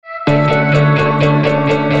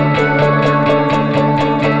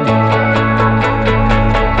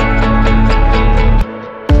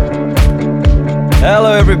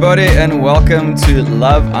everybody, and welcome to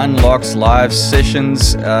Love Unlocks live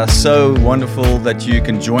sessions. So wonderful that you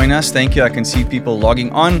can join us. Thank you. I can see people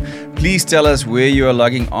logging on. Please tell us where you are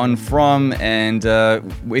logging on from, and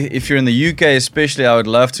if you're in the UK especially, I would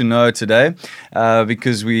love to know today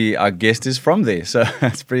because our guest is from there, so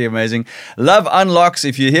it's pretty amazing. Love Unlocks,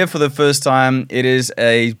 if you're here for the first time, it is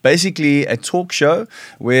basically a talk show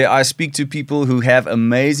where I speak to people who have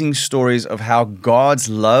amazing stories of how God's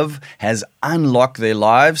love has unlocked their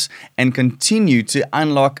lives and continue to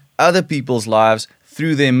unlock other people's lives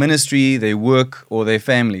through their ministry, their work, or their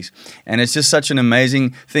families. And it's just such an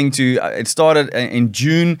amazing thing it started in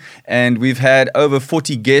June, and we've had over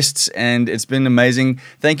 40 guests, and it's been amazing.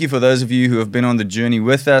 Thank you for those of you who have been on the journey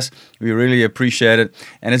with us. We really appreciate it.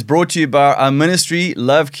 And it's brought to you by our ministry,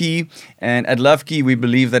 Love Key. And at Love Key, we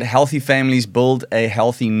believe that healthy families build a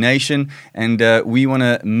healthy nation, and we want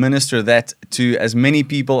to minister that to as many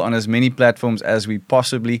people on as many platforms as we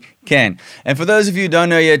possibly can. And for those of you who don't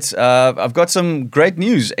know yet, I've got some great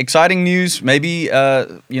news, exciting news, maybe,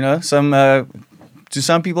 to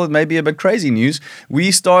some people, it may be a bit crazy news.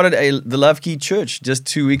 We started the Love Key Church just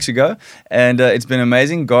 2 weeks ago, and it's been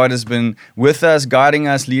amazing. God has been with us, guiding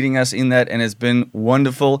us, leading us in that, and it's been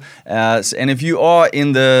wonderful. And if you are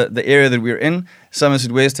in the area that we're in,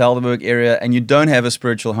 Somerset West, Helderberg area, and you don't have a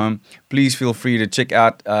spiritual home, please feel free to check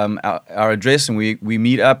out our address, and we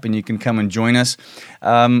meet up, and you can come and join us.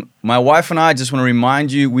 My wife and I just want to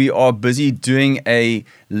remind you, we are busy doing a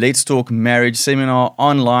Let's Talk Marriage seminar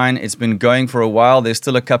online. It's been going for a while. There's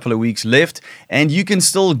still a couple of weeks left, and you can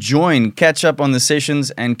still join, catch up on the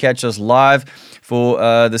sessions, and catch us live for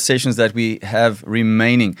the sessions that we have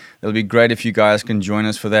remaining. It'll be great if you guys can join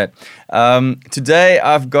us for that. Today,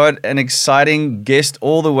 I've got an exciting guest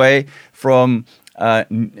all the way from, I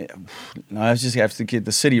just have to get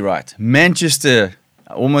the city right, Manchester.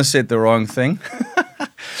 I almost said the wrong thing.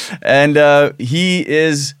 And he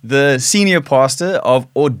is the senior pastor of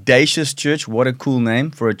Audacious Church. What a cool name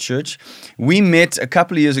for a church. We met a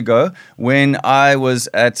couple of years ago when I was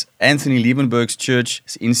at Anthony Liebenberg's church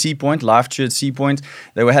in Sea Point, Life Church Sea Point.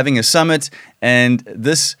 They were having a summit, and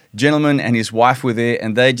this gentleman and his wife were there,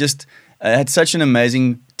 and they just had such an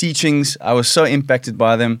amazing teachings. I was so impacted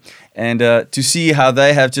by them, and to see how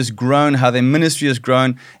they have just grown, how their ministry has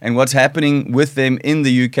grown, and what's happening with them in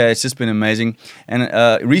the UK, it's just been amazing. And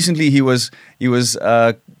recently he was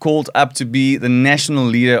called up to be the national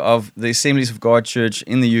leader of the Assemblies of God Church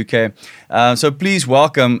in the UK. So please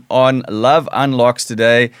welcome on Love Unlocks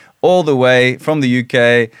today, all the way from the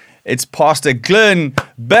UK, it's Pastor Glenn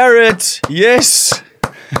Barrett. Yes.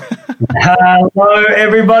 Hello,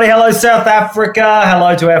 everybody. Hello, South Africa.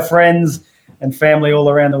 Hello to our friends and family all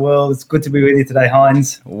around the world. It's good to be with you today,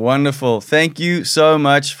 Heinz. Wonderful. Thank you so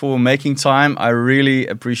much for making time. I really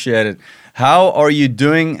appreciate it. How are you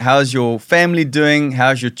doing? How's your family doing?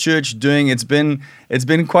 How's your church doing? It's been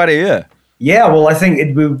quite a year. Yeah, well, I think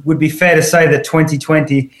it would be fair to say that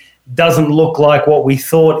 2020 doesn't look like what we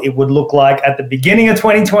thought it would look like at the beginning of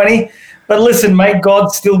 2020. But listen, mate,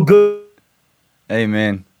 God's still good.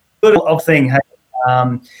 Amen. Good of thing.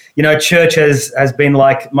 Church has been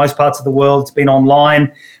like most parts of the world. It's been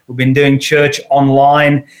online. We've been doing church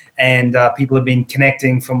online, and people have been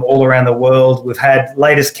connecting from all around the world. We've had,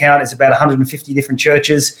 latest count is about 150 different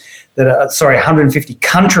churches 150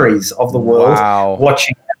 countries of the world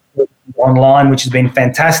watching online, which has been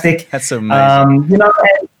fantastic. That's amazing.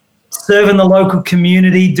 And serving the local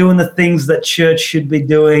community, doing the things that church should be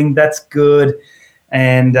doing. That's good.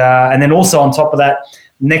 And then also on top of that,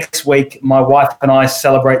 next week, my wife and I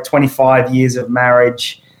celebrate 25 years of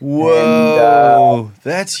marriage. Whoa,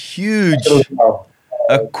 that's huge.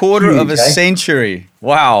 A quarter of a century.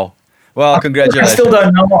 Wow. Well, congratulations. I still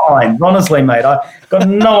don't know mine, honestly, mate. I've got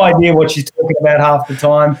no idea what she's talking about half the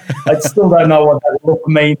time. I still don't know what that look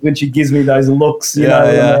means when she gives me those looks. You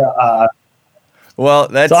know. Well,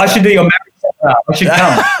 that's... So I should do your marriage seminar. I should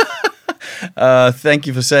come. Thank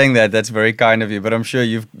you for saying that. That's very kind of you. But I'm sure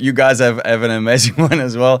you guys have an amazing one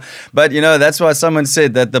as well. But that's why someone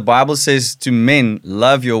said that the Bible says to men,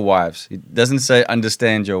 love your wives. It doesn't say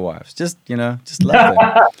understand your wives. Just love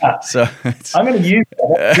them. So I'm going to use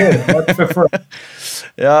that. That's good. That's for free.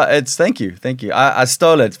 Yeah, thank you. I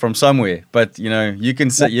stole it from somewhere, but you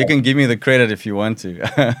can give me the credit if you want to.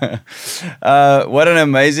 What an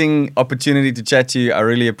amazing opportunity to chat to you. I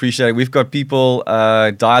really appreciate it. We've got people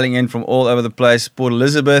dialing in from all over the place. Port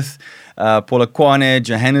Elizabeth, Polokwane,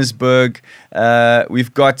 Johannesburg.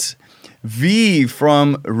 We've got V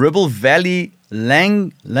from Ribble Valley,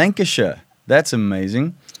 Lancashire. That's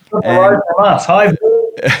amazing. Hi,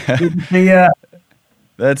 V.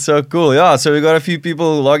 That's so cool. Yeah, so we got a few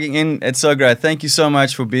people logging in. It's so great. Thank you so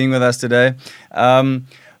much for being with us today.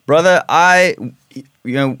 Brother, I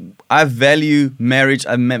value marriage,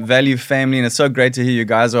 I value family, and it's so great to hear you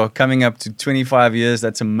guys are coming up to 25 years.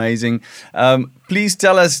 That's amazing. Please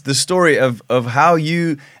tell us the story of how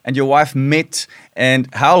you and your wife met, and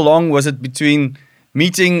how long was it between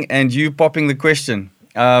meeting and you popping the question?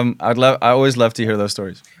 I always love to hear those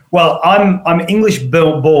stories. Well, I'm English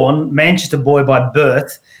born, Manchester boy by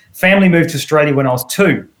birth. Family moved to Australia when I was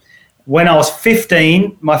 2. When I was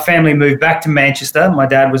 15, my family moved back to Manchester. My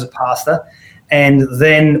dad was a pastor. And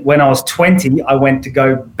then when I was 20, I went to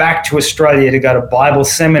go back to Australia to go to Bible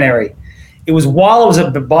seminary. It was while I was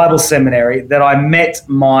at the Bible seminary that I met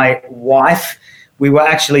my wife. We were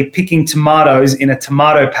actually picking tomatoes in a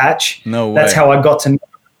tomato patch. No way. That's how I got to know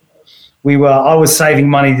her. I was saving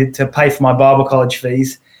money to pay for my Bible college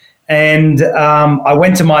fees. And I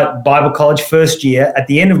went to my Bible college first year. At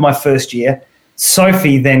the end of my first year,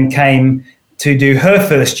 Sophie then came to do her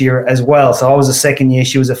first year as well. So I was a second year,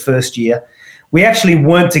 she was a first year. We actually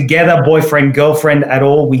weren't together, boyfriend, girlfriend at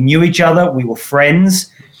all. We knew each other. We were friends.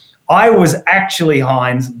 I was actually,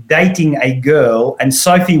 Heinz, dating a girl, and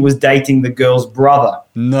Sophie was dating the girl's brother.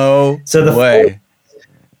 No so the way.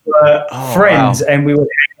 Were friends, wow. And we were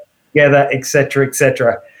together, etc.,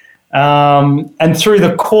 etc. And through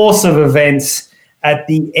the course of events,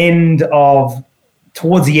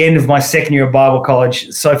 towards the end of my second year of Bible college,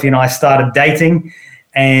 Sophie and I started dating,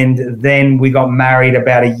 and then we got married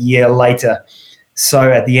about a year later.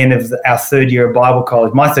 So at the end of our third year of Bible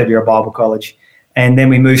college, my third year of Bible college, and then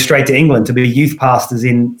we moved straight to England to be youth pastors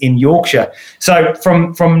in Yorkshire. So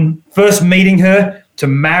from first meeting her to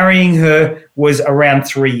marrying her was around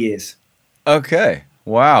 3 years. Okay,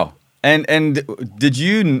 wow. And did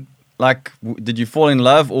you fall in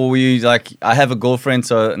love, or were you like, I have a girlfriend,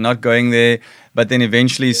 so not going there, but then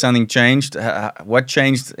eventually something changed? What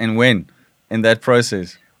changed and when in that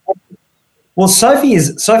process? Well, Sophie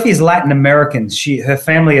is Latin American. Her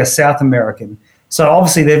family are South American. So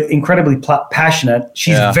obviously they're incredibly passionate.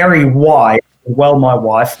 She's very wide, my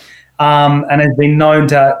wife, and has been known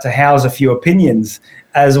to house a few opinions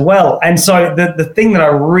as well. And so the thing that I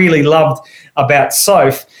really loved about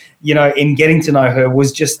Soph, in getting to know her,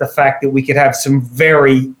 was just the fact that we could have some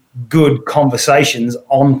very good conversations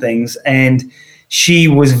on things. And she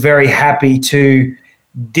was very happy to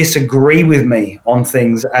disagree with me on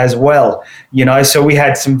things as well, so we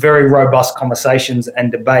had some very robust conversations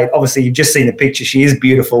and debate. Obviously, you've just seen the picture. She is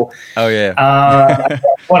beautiful. Oh yeah.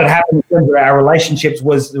 What had happened in terms of our relationships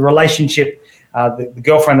was the relationship, the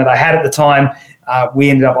girlfriend that I had at the time, we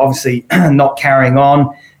ended up obviously not carrying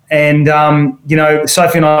on, and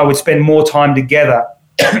Sophie and I would spend more time together,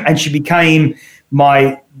 and she became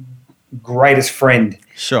my greatest friend.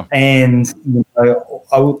 Sure. And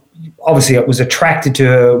obviously I was attracted to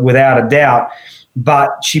her without a doubt,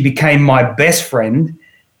 but she became my best friend,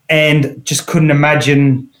 and just couldn't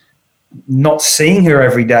imagine not seeing her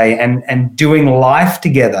every day and doing life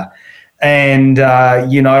together. And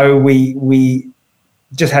we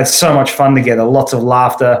just had so much fun together, lots of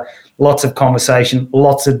laughter, lots of conversation,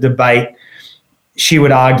 lots of debate. She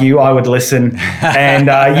would argue, I would listen, and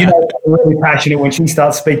really passionate when she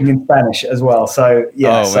starts speaking in Spanish as well. So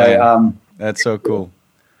that's so cool.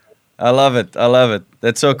 I love it.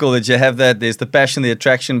 That's so cool that you have that. There's the passion, the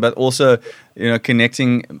attraction, but also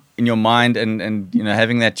connecting in your mind and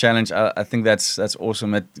having that challenge. I think that's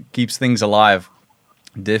awesome. It keeps things alive.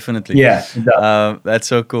 Definitely. Yeah, it does. That's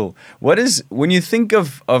so cool. When you think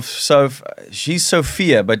of Soph, she's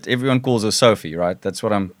Sophia, but everyone calls her Sophie, right? That's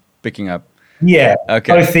what I'm picking up. Yeah.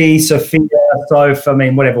 Okay. Sophia, Soph. I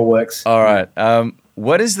mean, whatever works. All right.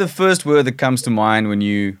 What is the first word that comes to mind when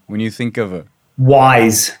you think of her?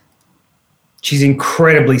 Wise. She's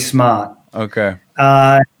incredibly smart. Okay.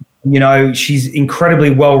 She's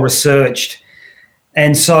incredibly well researched,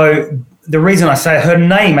 and so the reason I say her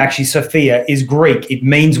name actually Sophia is Greek. It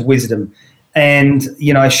means wisdom, and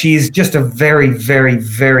she's just a very, very,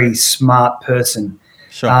 very smart person.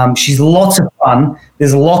 Sure. She's lots of fun.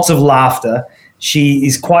 There's lots of laughter. She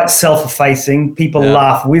is quite self-effacing. People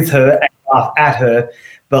laugh with her and laugh at her,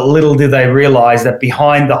 but little do they realize that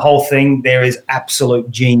behind the whole thing, there is absolute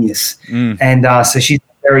genius. And so she's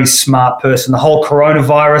a very smart person. The whole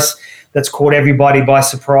coronavirus that's caught everybody by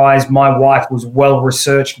surprise, my wife was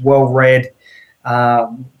well-researched, well-read,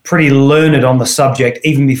 pretty learned on the subject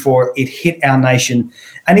even before it hit our nation.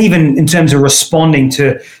 And even in terms of responding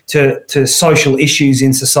to social issues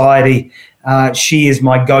in society, she is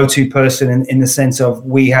my go-to person in the sense of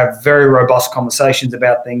we have very robust conversations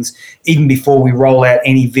about things even before we roll out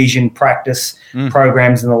any vision, practice,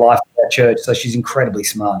 programs and the life of our church. So she's incredibly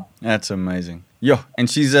smart. That's amazing. Yeah, and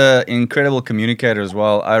she's an incredible communicator as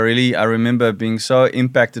well. I remember being so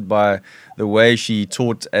impacted by the way she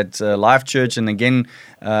taught at Life Church, and again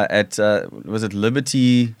at was it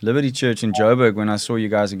Liberty Church in Joburg when I saw you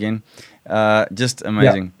guys again. Just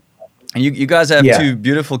amazing. Yeah. And you guys have two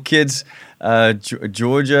beautiful kids,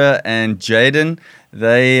 Georgia and Jaden.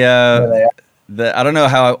 They are. I don't know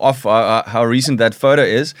how recent that photo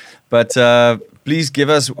is, but please give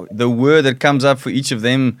us the word that comes up for each of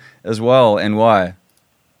them as well and why.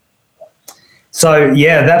 So,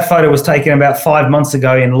 that photo was taken about 5 months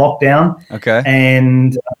ago in lockdown. Okay.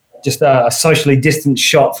 And just a socially distant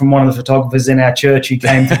shot from one of the photographers in our church who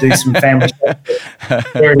came to do some family shots.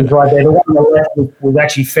 There it is right there. The one on the left was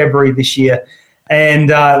actually February this year. And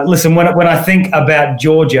listen, when I think about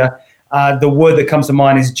Georgia, the word that comes to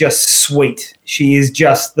mind is just sweet. She is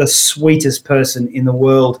just the sweetest person in the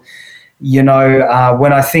world. You know,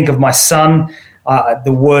 when I think of my son,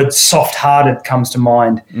 the word soft-hearted comes to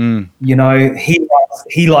mind. You know, he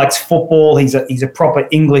likes football. He's a proper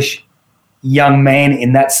English young man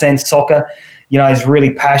in that sense. Soccer, you know, he's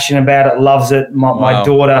really passionate about it. Loves it. My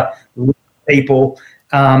daughter loves people,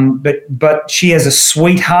 but she has a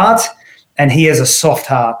sweet heart, and he has a soft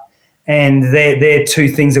heart. And they're two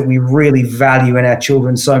things that we really value in our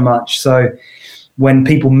children so much. So when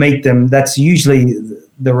people meet them, that's usually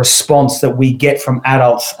the response that we get from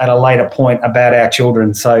adults at a later point about our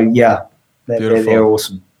children. So, they're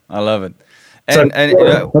awesome. I love it.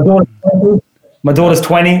 My daughter's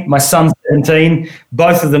 20, my son's 17,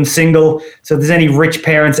 both of them single. So if there's any rich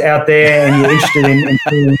parents out there and you're interested in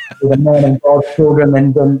being with a man and God's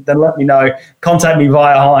children, then let me know. Contact me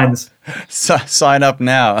via Hines. Sign up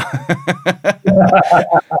now.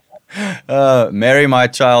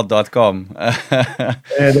 marrymychild.com.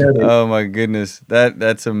 Oh my goodness,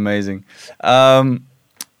 that's amazing.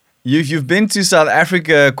 You've been to South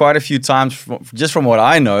Africa quite a few times, just from what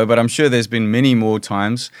I know, but I'm sure there's been many more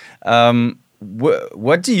times.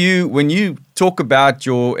 What do you, when you talk about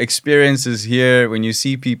your experiences here, when you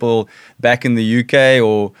see people back in the UK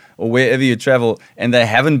or wherever you travel and they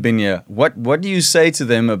haven't been here, what do you say to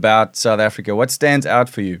them about South Africa? What stands out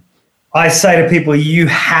for you? I say to people, you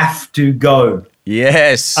have to go.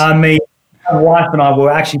 Yes. I mean, my wife and I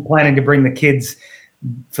were actually planning to bring the kids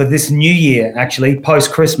for this new year, actually,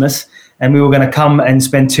 post-Christmas, and we were going to come and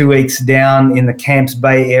spend 2 weeks down in the Camps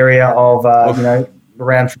Bay area of,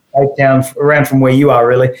 around from Cape Town, around from where you are,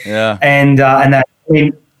 really. Yeah. And that, I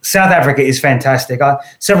mean, South Africa is fantastic.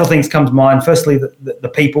 Several things come to mind. Firstly,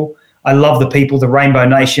 the people. I love the people, the Rainbow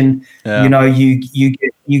Nation. Yeah. You know,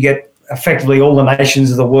 you get effectively all the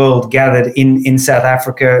nations of the world gathered in South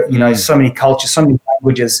Africa. You know, so many cultures, so many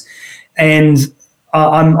languages, and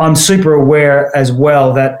I'm super aware as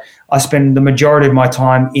well that I spend the majority of my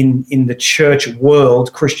time in the church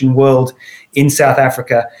world, Christian world, in South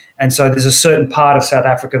Africa. And so there's a certain part of South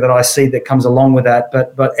Africa that I see that comes along with that.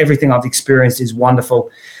 But everything I've experienced is wonderful.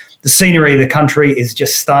 The scenery of the country is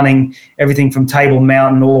just stunning. Everything from Table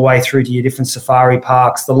Mountain all the way through to your different safari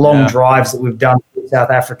parks. The long drives that we've done in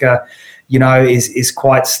South Africa, you know, is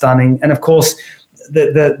quite stunning. And of course,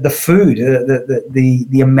 the food,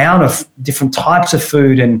 the amount of different types of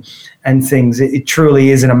food and things, it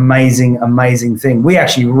truly is an amazing thing. We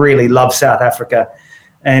actually really love South Africa.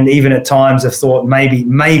 And even at times have thought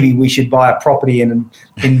maybe we should buy a property in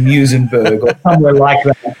Muizenberg or somewhere like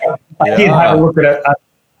that. I did have a look at it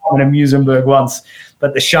in Muizenberg once,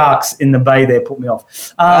 but the sharks in the bay there put me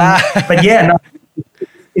off. But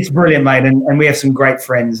it's brilliant, mate, and we have some great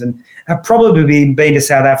friends and have probably been to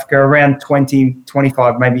South Africa around 20,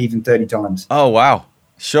 25, maybe even 30 times. Oh, wow.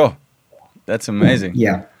 Sure. That's amazing.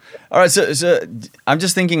 Yeah. All right, so I'm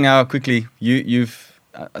just thinking now quickly, you've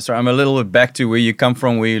sorry, I'm a little bit back to where you come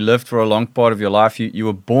from, where you lived for a long part of your life. You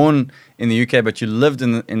were born in the UK, but you lived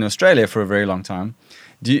in Australia for a very long time.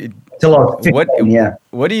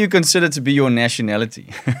 What do you consider to be your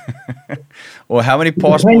nationality? Or how many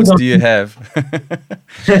passports do you have?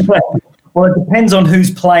 Well, it depends on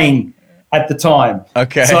who's playing at the time.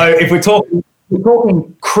 Okay. So if we're talking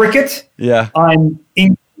cricket, I'm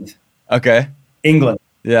England. Okay. England.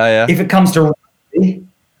 Yeah. If it comes to rugby,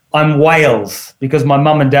 I'm Wales because my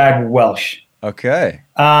mum and dad were Welsh. Okay.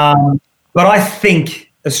 But I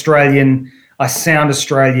think Australian. I sound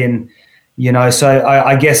Australian. You know, so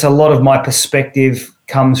I guess a lot of my perspective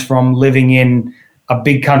comes from living in a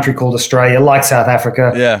big country called Australia, like South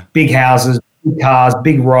Africa. Yeah. Big houses, big cars,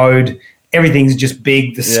 big road. Everything's just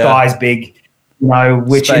big. The sky's big, you know,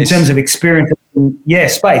 which space. In terms of experience,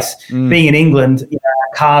 space. Being in England, you know,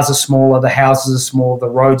 our cars are smaller, the houses are smaller, the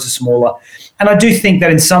roads are smaller. And I do think that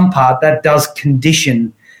in some part that does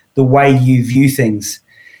condition the way you view things.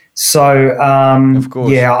 So, Of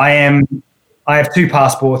course. yeah, I have two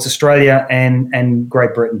passports, Australia and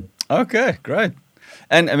Great Britain. Okay, great.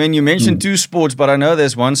 And I mean, you mentioned two sports, but I know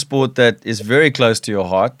there's one sport that is very close to your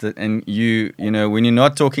heart. And you know, when you're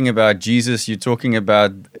not talking about Jesus, you're talking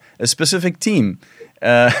about a specific team.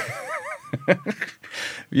 Yeah,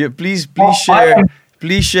 please share.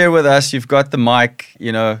 Please share with us. You've got the mic.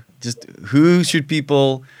 You know, just who should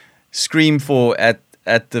people scream for at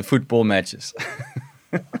the football matches?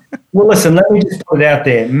 Well, listen, let me just put it out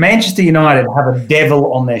there. Manchester United have a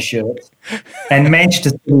devil on their shirts, and Manchester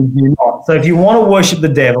City do not. So if you want to worship the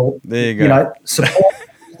devil, there you go. Support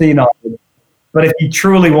Manchester United. But if you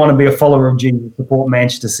truly want to be a follower of Jesus, support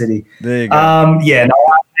Manchester City. There you go. I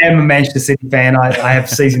am a Manchester City fan. I have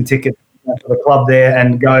season tickets for the club there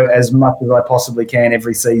and go as much as I possibly can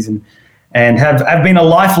every season. And have been a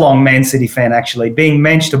lifelong Man City fan, actually. Being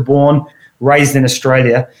Manchester born, raised in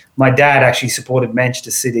Australia, my dad actually supported Manchester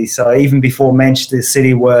City. So even before Manchester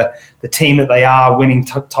City were the team that they are, winning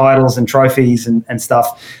titles and trophies and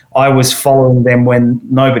stuff, I was following them when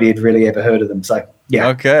nobody had really ever heard of them. So, yeah.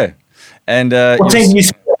 Okay. And what team do you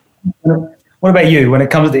support? What about you when it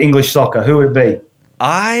comes to English soccer? Who would it be?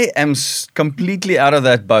 I am completely out of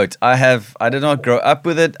that boat. I did not grow up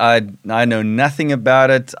with it. I know nothing about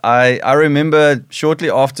it. I remember shortly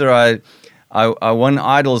after I won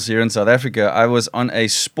Idols here in South Africa, I was on a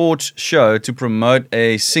sports show to promote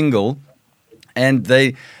a single, and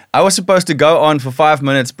I was supposed to go on for 5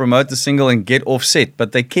 minutes, promote the single, and get off set,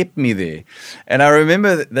 but they kept me there. And I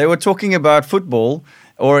remember they were talking about football,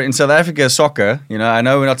 or in South Africa, soccer. You know, I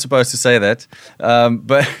know we're not supposed to say that,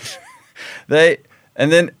 but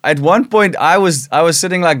and then at one point I was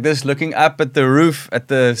sitting like this, looking up at the roof, at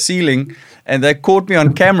the ceiling, and they caught me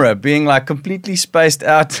on camera being like completely spaced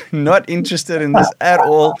out, not interested in this at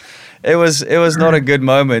all. It was not a good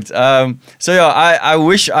moment. So yeah, I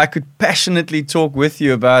wish I could passionately talk with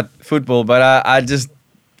you about football, but I just,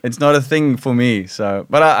 it's not a thing for me. So,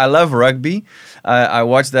 but I love rugby. I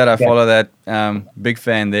watch that. I follow that. Big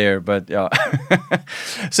fan there. But yeah,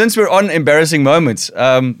 since we're on embarrassing moments,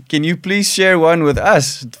 can you please share one with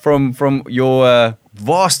us from your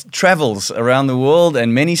vast travels around the world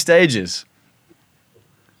and many stages?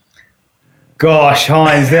 Gosh,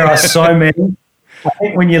 Heinz, there are so many. I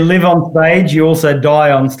think when you live on stage, you also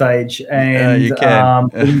die on stage. And you can.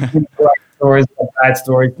 Great stories and bad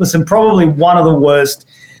stories. Listen, probably one of the worst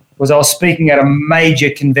was I was speaking at a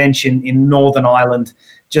major convention in Northern Ireland,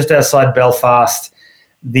 just outside Belfast.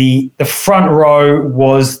 The front row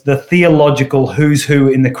was the theological who's who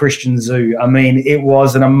in the Christian zoo. I mean, it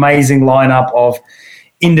was an amazing lineup of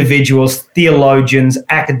individuals, theologians,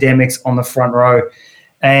 academics on the front row.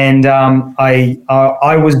 And I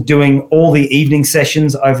was doing all the evening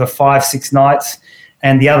sessions over 5-6 nights,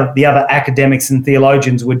 and the other academics and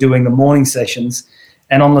theologians were doing the morning sessions.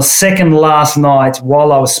 And on the second last night,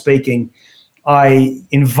 while I was speaking, I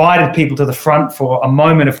invited people to the front for a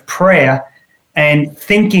moment of prayer, and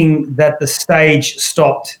thinking that the stage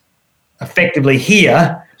stopped effectively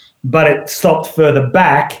here, but it stopped further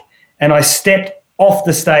back, and I stepped off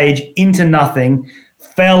the stage into nothing,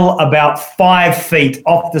 fell about 5 feet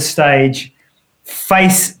off the stage,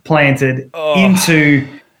 face planted into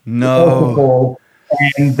the waterfall,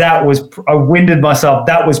 and that was, I winded myself.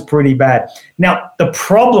 That was pretty bad. Now, the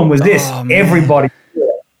problem was this. Everybody,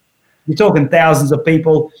 you're talking thousands of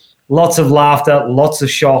people, lots of laughter, lots of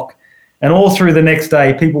shock. And all through the next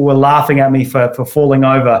day, people were laughing at me for falling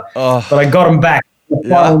over. But I got them back. The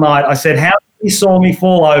final night, I said, how many saw me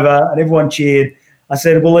fall over? And everyone cheered. I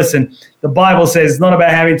said, well, listen, the Bible says it's not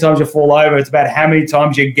about how many times you fall over, it's about how many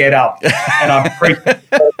times you get up. And I preached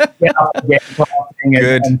get up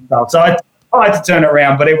again and stuff. So I tried to turn it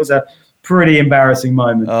around, but it was a pretty embarrassing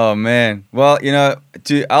moment. Oh, man. Well, you know,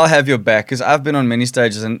 I'll have your back, because I've been on many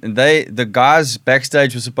stages, and the guys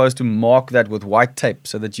backstage were supposed to mark that with white tape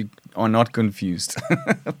so that you are not confused.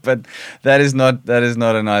 But that is not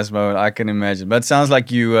a nice moment, I can imagine. But it sounds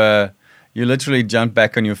like you literally jumped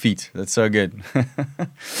back on your feet. That's so good.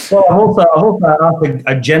 Well, I've also asked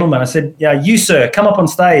a gentleman, I said, yeah, you, sir, come up on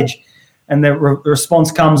stage. And the response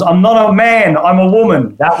comes, I'm not a man, I'm a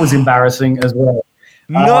woman. That was embarrassing as well.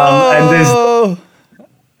 No! And there's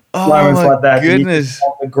moments like that. Goodness. You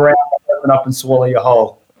on the ground, open up and swallow your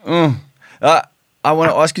whole. I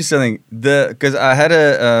want to ask you something. Because I had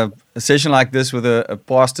a session like this with a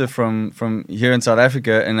pastor from here in South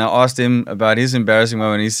Africa, and I asked him about his embarrassing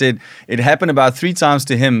moment. He said it happened about 3 times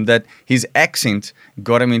to him that his accent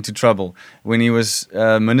got him into trouble when he was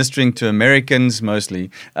ministering to Americans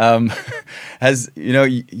mostly. Has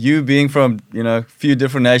you being from few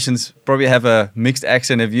different nations probably have a mixed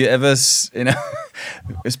accent. Have you ever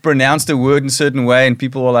it's pronounced a word in a certain way and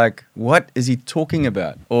people were like, "What is he talking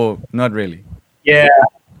about?" Or not really? Yeah,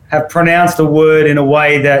 have pronounced a word in a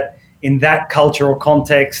way that in that culture or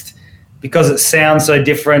context, because it sounds so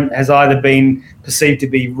different, has either been perceived to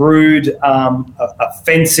be rude,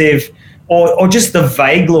 offensive, or just the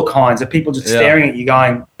vague look, Heinz, of people just staring at you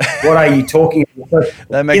going, what are you talking about?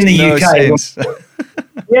 That makes in the no UK, sense.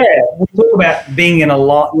 we talk about being in a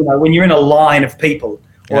line, when you're in a line of people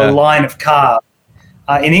or a line of cars.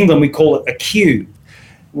 In England, we call it a queue.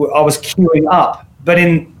 I was queuing up. But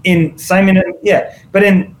in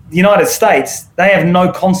the United States, they have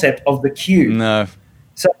no concept of the queue. No.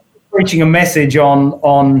 So preaching a message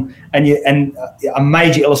on a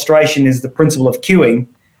major illustration is the principle of queuing,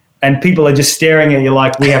 and people are just staring at you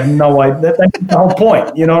like we have no idea. That's the whole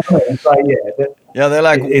point, you know what I mean? So they're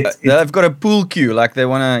like they've got a pool cue, like they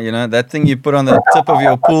want to, that thing you put on the tip of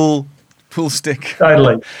your pool stick.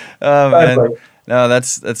 Totally. Man. No,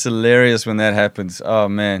 that's hilarious when that happens. Oh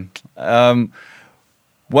man.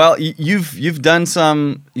 Well, you've done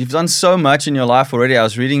so much in your life already. I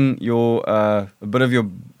was reading your a bit of your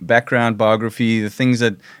background biography, the things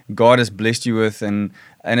that God has blessed you with, and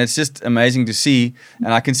it's just amazing to see.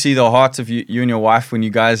 And I can see the hearts of you and your wife when you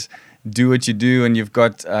guys do what you do, and you've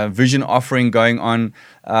got a vision offering going on.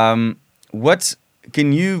 What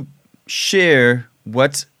can you share?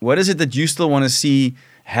 What is it that you still want to see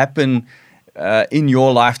happen in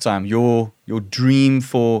your lifetime? Your dream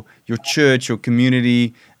for your church, your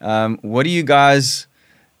community. What are you guys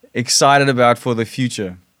excited about for the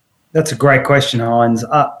future? That's a great question, Heinz.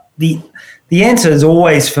 The answer is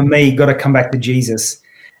always, for me, got to come back to Jesus.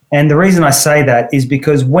 And the reason I say that is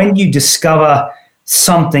because when you discover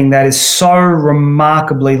something that is so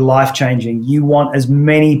remarkably life-changing, you want as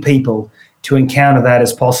many people to encounter that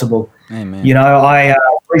as possible. Amen. I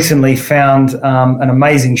recently found an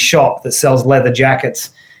amazing shop that sells leather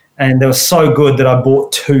jackets, and they were so good that I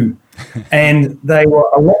bought 2. And they were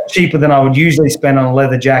a lot cheaper than I would usually spend on a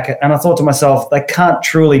leather jacket. And I thought to myself, they can't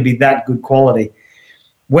truly be that good quality.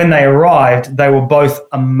 When they arrived, they were both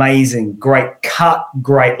amazing. Great cut,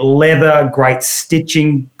 great leather, great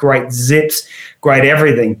stitching, great zips, great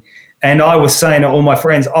everything. And I was saying to all my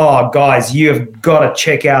friends, oh, guys, you have got to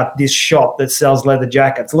check out this shop that sells leather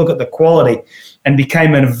jackets. Look at the quality. And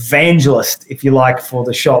became an evangelist, if you like, for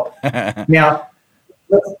the shop. Now,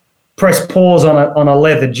 let's press pause on a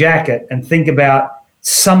leather jacket and think about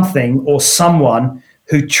something or someone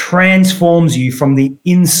who transforms you from the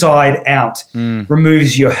inside out,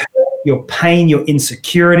 removes your hurt, your pain, your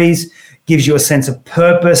insecurities, gives you a sense of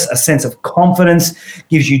purpose, a sense of confidence,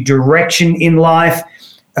 gives you direction in life,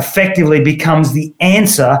 effectively becomes the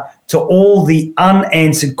answer to all the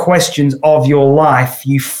unanswered questions of your life.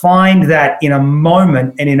 You find that in a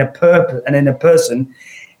moment and in a purpose and in a person.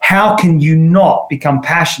 How can you not become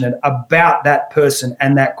passionate about that person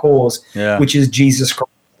and that cause, which is Jesus Christ?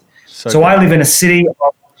 So I live in a city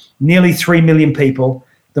of nearly 3 million people,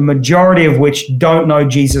 the majority of which don't know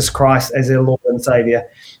Jesus Christ as their Lord and Savior.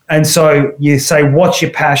 And so you say, what's your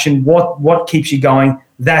passion? What keeps you going?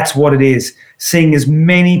 That's what it is. Seeing as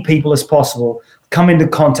many people as possible come into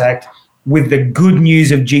contact with the good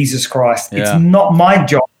news of Jesus Christ. Yeah. It's not my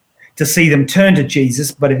job to see them turn to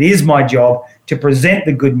Jesus, but it is my job to present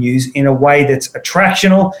the good news in a way that's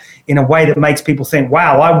attractional, in a way that makes people think,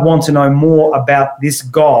 wow, I want to know more about this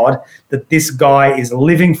God that this guy is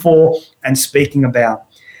living for and speaking about.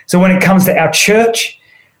 So when it comes to our church,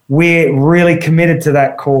 we're really committed to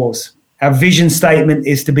that cause. Our vision statement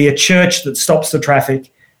is to be a church that stops the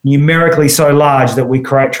traffic, numerically so large that we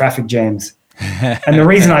create traffic jams. And the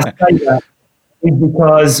reason I say that is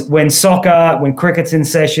because when cricket's in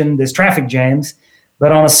session, there's traffic jams.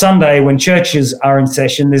 But on a Sunday, when churches are in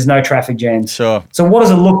session, there's no traffic jams. Sure. So what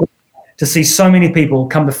does it look like to see so many people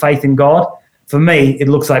come to faith in God? For me, it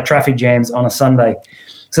looks like traffic jams on a Sunday.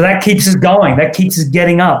 So that keeps us going. That keeps us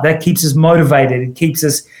getting up. That keeps us motivated. It keeps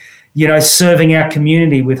us, serving our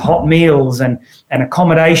community with hot meals and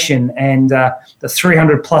accommodation and the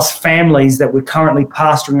 300 plus families that we're currently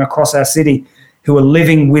pastoring across our city who are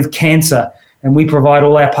living with cancer. And we provide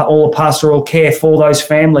all the pastoral care for those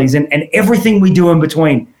families and everything we do in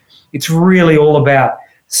between. It's really all about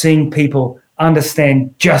seeing people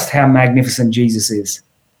understand just how magnificent Jesus is.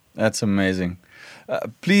 That's amazing.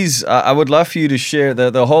 Please, I would love for you to share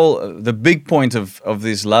the big point of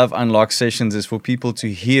these Love Unlock sessions is for people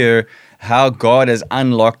to hear how God has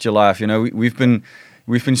unlocked your life. You know, we've been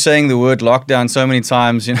saying the word lockdown so many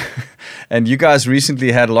times, you know, and you guys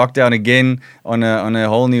recently had lockdown again on a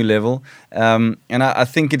whole new level. And I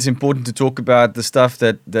think it's important to talk about the stuff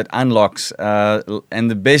that unlocks. And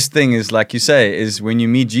the best thing is, like you say, is when you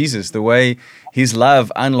meet Jesus, the way His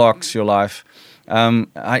love unlocks your life.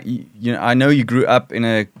 I know you grew up in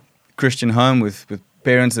a Christian home with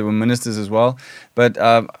parents that were ministers as well, but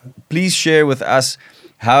please share with us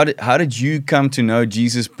how did you come to know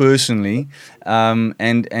Jesus personally,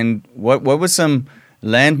 and what were some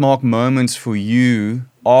landmark moments for you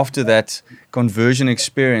after that conversion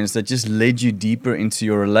experience that just led you deeper into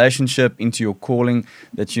your relationship, into your calling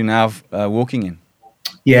that you're now walking in?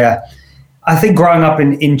 Yeah. I think growing up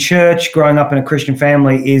in church, growing up in a Christian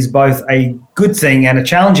family is both a good thing and a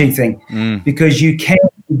challenging thing, because you can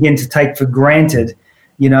begin to take for granted,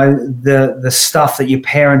 you know, the stuff that your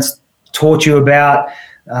parents taught you about,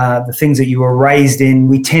 the things that you were raised in.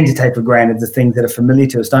 We tend to take for granted the things that are familiar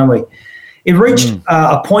to us, don't we? It reached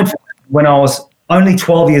a point when I was only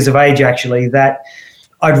 12 years of age, actually, that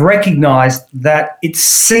I'd recognized that it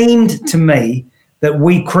seemed to me that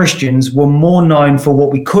we Christians were more known for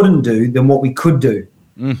what we couldn't do than what we could do.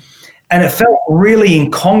 And it felt really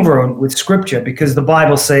incongruent with Scripture, because the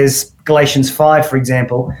Bible says, Galatians 5, for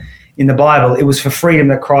example, in the Bible, it was for freedom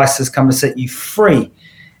that Christ has come to set you free.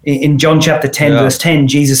 In John chapter 10, verse 10,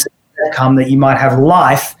 Jesus said, come that you might have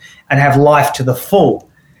life and have life to the full.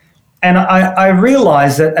 And I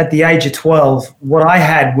realized that at the age of 12, what I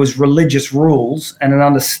had was religious rules and an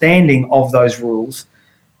understanding of those rules,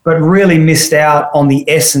 but really missed out on the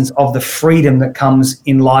essence of the freedom that comes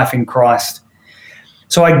in life in Christ.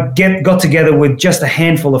 So I got together with just a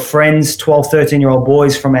handful of friends, 12, 13-year-old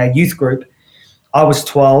boys from our youth group. I was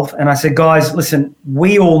 12, and I said, guys, listen,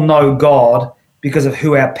 we all know God because of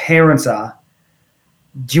who our parents are.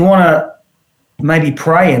 Do you want to maybe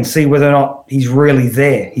pray and see whether or not He's really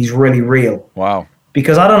there? He's really real. Wow.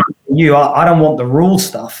 Because I don't know you, I don't want the rule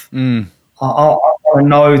stuff. I want to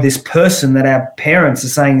know this person that our parents are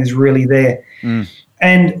saying is really there.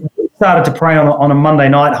 And we started to pray on a Monday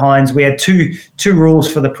night, Heinz. We had two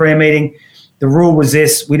rules for the prayer meeting. The rule was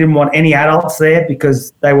this: we didn't want any adults there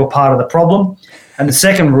because they were part of the problem. And the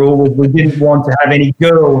second rule was we didn't want to have any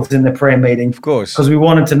girls in the prayer meeting. Of course. Because we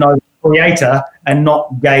wanted to know the Creator and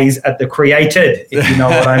not gaze at the created, if you know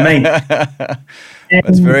what I mean.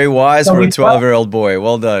 That's very wise for a 12-year-old boy.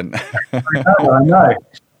 Well done. I know.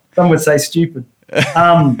 Some would say stupid.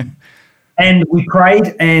 And we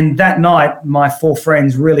prayed, and that night my four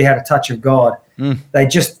friends really had a touch of God. They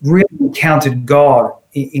just really encountered God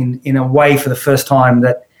in a way for the first time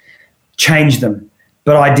that changed them,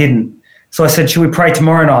 but I didn't. So I said, should we pray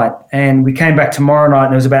tomorrow night? And we came back tomorrow night,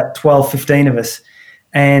 and there was about 12, 15 of us.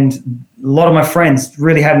 And a lot of my friends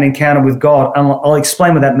really had an encounter with God. And I'll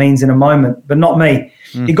explain what that means in a moment, but not me.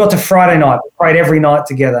 It got to Friday night. We prayed every night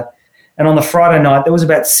together. And on the Friday night, there was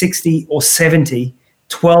about 60 or 70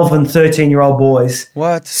 12 and 13-year-old boys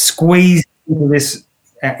squeezed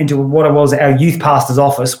into what it was our youth pastor's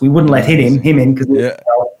office. We wouldn't let him in because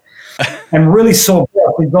and really saw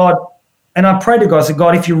God. And I prayed to God. I said,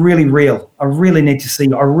 God, if you're really real, I really need to see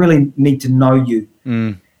you. I really need to know you.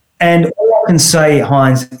 And all I can say,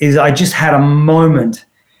 Heinz, is I just had a moment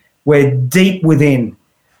where deep within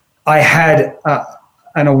I had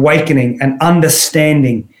an awakening, an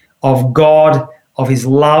understanding of God, of His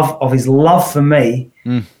love for me,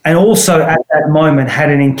 and also at that moment had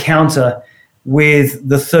an encounter with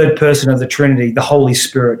the third person of the Trinity, the Holy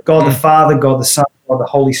Spirit, God the Father, God the Son, God the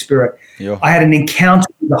Holy Spirit. I had an encounter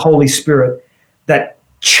with the Holy Spirit that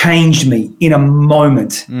changed me in a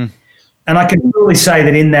moment. And I can really say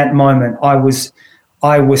that in that moment I was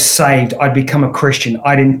saved. I'd become a Christian.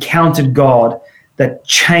 I'd encountered God that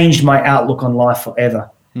changed my outlook on life forever.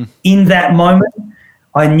 In that moment,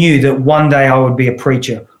 I knew that one day I would be a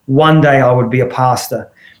preacher. One day I would be a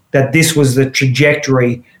pastor, that this was the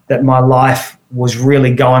trajectory that my life was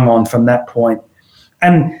really going on from that point.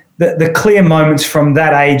 And the clear moments from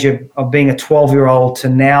that age of being a 12-year-old to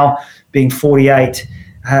now being 48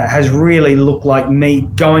 has really looked like me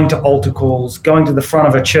going to altar calls, going to the front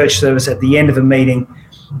of a church service at the end of a meeting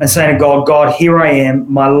and saying to God, God, here I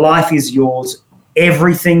am. My life is yours.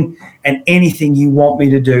 Everything and anything you want me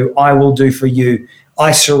to do, I will do for you.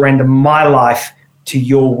 I surrender my life to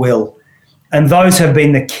your will. And those have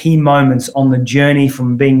been the key moments on the journey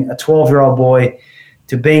from being a 12-year-old boy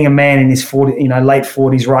to being a man in his late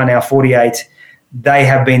 40s, right now 48. They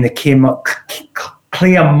have been the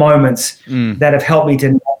clear moments that have helped me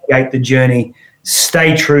to navigate the journey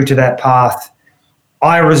stay true to that path.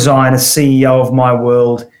 I resign as CEO of my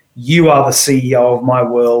world. You are the CEO of my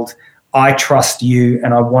world. I trust you,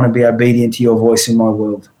 and I want to be obedient to your voice in my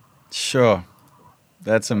world. Sure.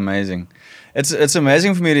 That's amazing. It's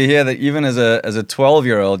amazing for me to hear that even as a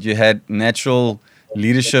 12-year-old, you had natural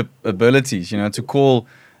leadership abilities, to call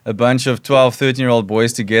a bunch of 12, 13-year-old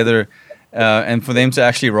boys together and for them to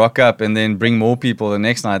actually rock up and then bring more people the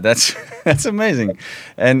next night. That's amazing.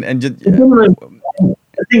 The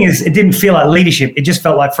thing is, it didn't feel like leadership. It just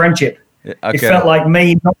felt like friendship. Okay. It felt like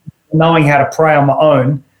me not knowing how to pray on my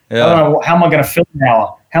own. Yeah. I don't know, how am I going to fill an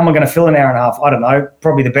hour? How am I going to fill an hour and a half? I don't know.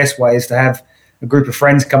 Probably the best way is to have a group of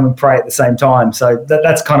friends come and pray at the same time. So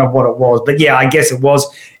that's kind of what it was. But yeah, I guess it was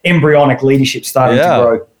embryonic leadership starting to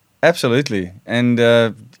grow. Absolutely. And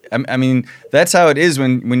I mean, that's how it is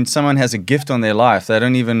when someone has a gift on their life. They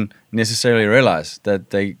don't even necessarily realize that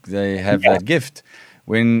they have that gift.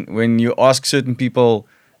 When you ask certain people,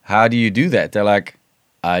 how do you do that? They're like,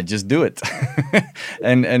 I just do it.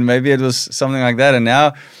 and maybe it was something like that. And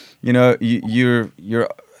now, you're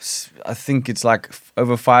I think it's like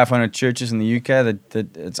over 500 churches in the UK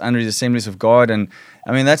that it's under the Assemblies of God. And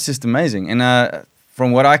I mean, that's just amazing. And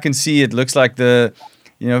from what I can see, it looks like the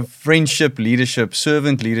friendship leadership,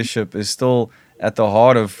 servant leadership is still at the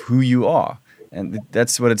heart of who you are. And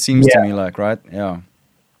that's what it seems to me like, right? Yeah.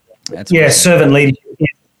 Awesome. Servant leadership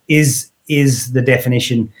is the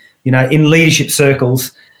definition. In leadership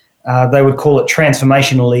circles, they would call it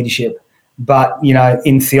transformational leadership. But,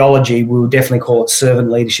 in theology, we would definitely call it servant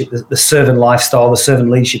leadership. The servant lifestyle, the servant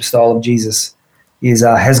leadership style of Jesus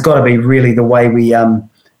has got to be really the way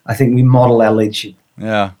I think we model our leadership.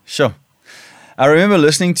 Yeah, sure. I remember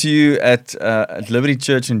listening to you at Liberty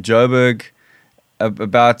Church in Joburg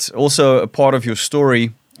about also a part of your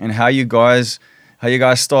story and how you guys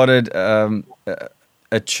started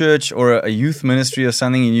a church or a youth ministry or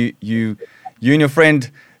something, and you and your friend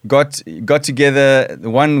got together.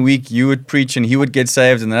 One week you would preach and he would get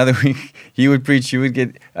saved, and another week he would preach, you would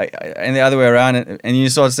get, and the other way around. And you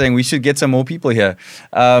started saying we should get some more people here.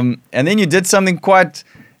 And then you did something quite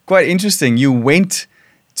interesting. You went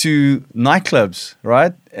to nightclubs,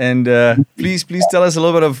 right? And please tell us a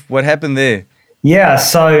little bit of what happened there. Yeah,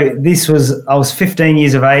 so I was 15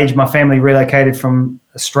 years of age. My family relocated from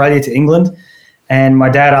Australia to England, and my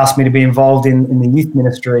dad asked me to be involved in the youth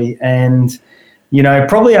ministry. And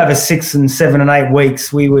probably over 6 and 7 and 8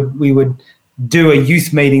 weeks, we would do a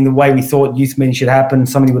youth meeting the way we thought youth meeting should happen.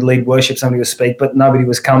 Somebody would lead worship, somebody would speak, but nobody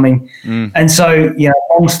was coming. And so,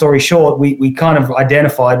 long story short, we kind of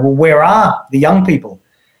identified, well, where are the young people?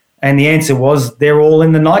 And the answer was, they're all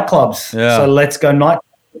in the nightclubs. Yeah. So let's go nightclubs.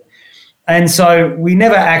 And so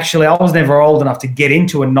I was never old enough to get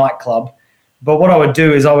into a nightclub. But what I would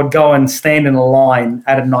do is I would go and stand in a line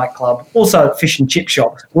at a nightclub, also at fish and chip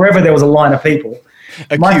shops, wherever there was a line of people.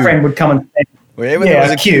 My friend would come and stand. Wherever there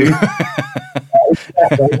was a queue.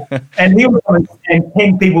 Exactly. And he would come and stand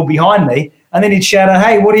 10 people behind me, and then he'd shout out,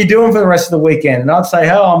 hey, what are you doing for the rest of the weekend? And I'd say,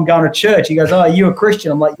 oh, I'm going to church. He goes, oh, are you a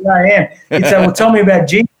Christian? I'm like, yeah, I am. He'd say, well, tell me about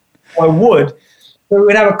Jesus. I would. So we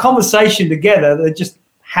would have a conversation together that just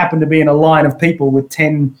happened to be in a line of people with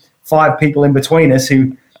 5 people in between us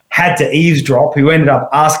who had to eavesdrop, who ended up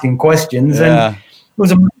asking questions. Yeah. And it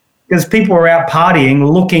was because people were out partying,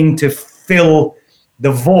 looking to fill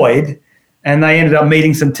the void, and they ended up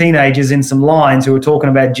meeting some teenagers in some lines who were talking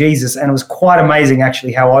about Jesus. And it was quite amazing,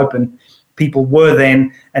 actually, how open people were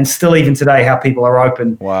then, and still even today, how people are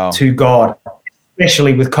open to God,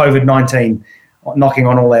 especially with COVID-19 knocking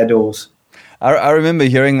on all our doors. I remember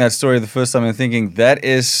hearing that story the first time and thinking that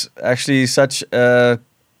is actually such a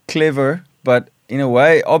clever, but in a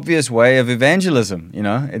way, obvious way of evangelism,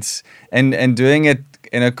 it's and doing it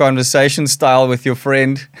in a conversation style with your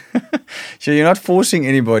friend. So you're not forcing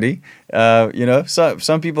anybody, so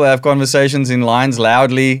some people have conversations in lines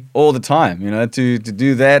loudly all the time, to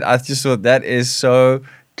do that. I just thought that is so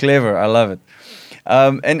clever. I love it.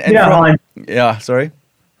 Sorry.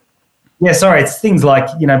 Yeah, sorry. It's things like,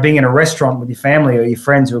 being in a restaurant with your family or your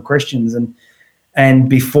friends who are Christians and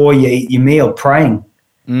before you eat your meal, praying.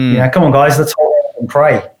 Come on, guys, let's hold out and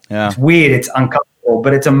pray. Yeah. It's weird. It's uncomfortable,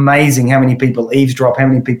 but it's amazing how many people eavesdrop, how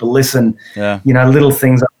many people listen. Yeah. Little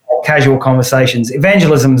things, like casual conversations.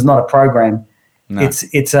 Evangelism is not a program. No.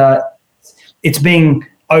 It's being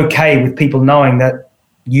okay with people knowing that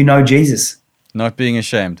Jesus. Not being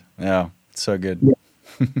ashamed. Yeah, it's so good. Yeah.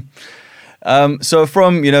 So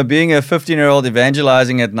from being a 15-year-old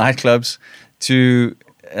evangelizing at nightclubs to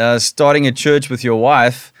starting a church with your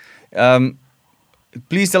wife,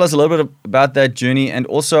 please tell us a little bit about that journey, and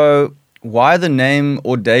also why the name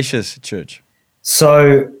Audacious Church.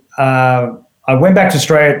 So I went back to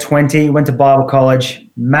Australia at 20, went to Bible college,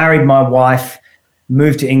 married my wife,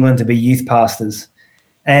 moved to England to be youth pastors.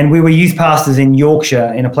 And we were youth pastors in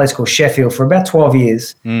Yorkshire in a place called Sheffield for about 12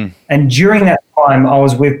 years. And during that time, I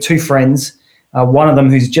was with two friends, one of them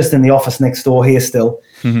who's just in the office next door here still.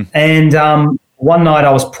 And one night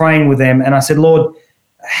I was praying with them and I said, Lord,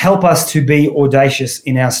 help us to be audacious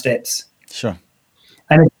in our steps. Sure.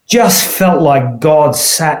 And it just felt like God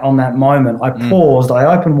sat on that moment. I paused, I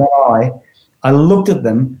opened one eye, I looked at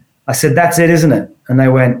them, I said, that's it, isn't it? And they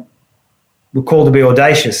went, we're called to be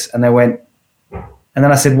audacious. And they went, and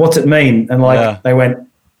then I said, what's it mean? And they went,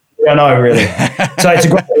 I don't know really. So it's a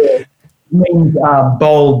great word. It means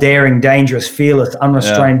bold, daring, dangerous, fearless,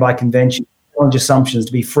 unrestrained by convention, challenge assumptions,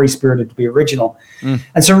 to be free-spirited, to be original.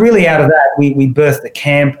 And so really out of that, we birthed a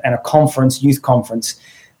camp and a conference, youth conference,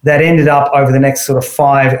 that ended up over the next sort of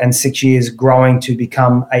 5 and 6 years growing to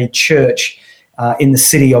become a church in the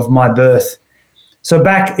city of my birth. So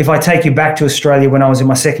if I take you back to Australia when I was in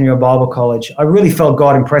my second year of Bible college, I really felt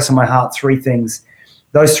God impress on my heart 3 things.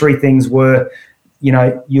 Those 3 things were,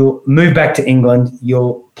 you'll move back to England,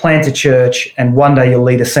 you'll plant a church, and one day you'll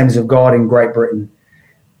lead Assemblies of God in Great Britain.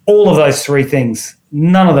 All of those 3 things,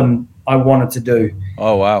 none of them I wanted to do.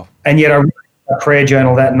 Oh, wow. And yet I wrote a prayer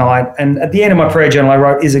journal that night. And at the end of my prayer journal, I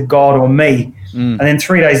wrote, is it God or me? And then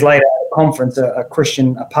 3 days later at a conference,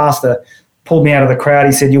 a pastor, pulled me out of the crowd.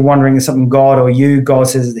 He said, you're wondering, is something God or you? God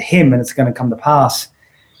says it's him and it's going to come to pass.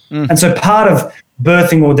 And so part of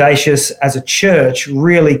birthing Audacious as a church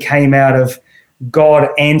really came out of God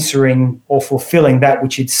answering or fulfilling that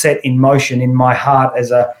which he'd set in motion in my heart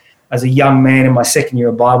as a young man in my second year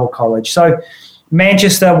of Bible college. So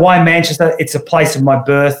Manchester, why Manchester? It's a place of my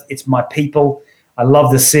birth. It's my people. I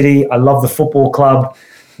love the city. I love the football club.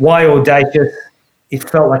 Why Audacious? It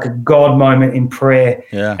felt like a God moment in prayer.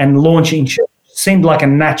 And launching church seemed like a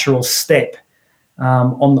natural step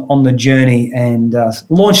on the journey, and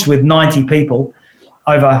launched with 90 people.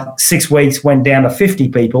 Over 6 weeks, went down to 50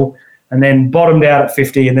 people, and then bottomed out at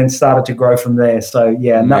 50 and then started to grow from there. So,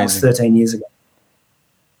 and that was 13 years ago.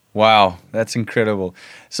 Wow, that's incredible.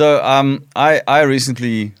 So I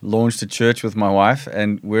recently launched a church with my wife,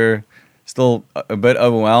 and we're still a bit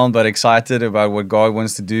overwhelmed but excited about what God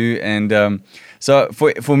wants to do. And so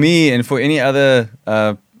for me and for any other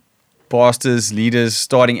pastors, leaders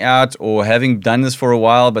starting out or having done this for a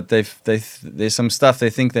while, but there's some stuff they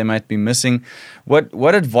think they might be missing.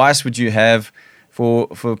 What advice would you have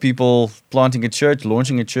for people planting a church,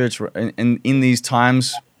 launching a church in these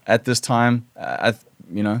times, at this time? I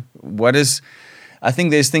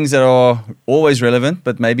think there's things that are always relevant,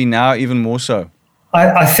 but maybe now even more so.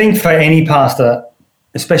 I think for any pastor,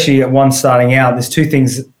 especially at one starting out, there's 2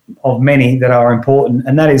 things of many that are important,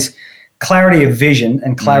 and that is clarity of vision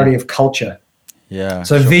and clarity of culture.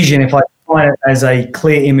 So vision, if I define it as a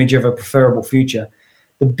clear image of a preferable future,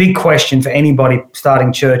 the big question for anybody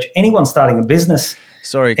starting church, anyone starting a business.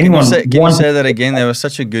 Sorry, can you say that again? That was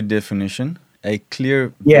such a good definition. A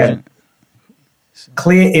clear vision.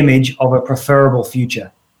 Clear image of a preferable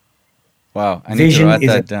future. Wow, I need to write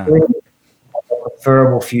that down. Clear image of a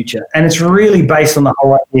preferable future. And it's really based on the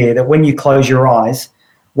whole idea that when you close your eyes,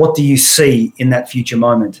 what do you see in that future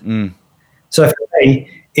moment? So for me,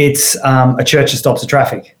 it's a church that stops the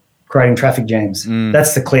traffic, creating traffic jams.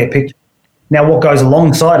 That's the clear picture. Now, what goes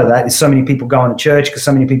alongside of that is so many people going to church because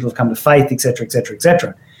so many people have come to faith, et cetera, et cetera, et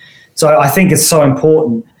cetera. So I think it's so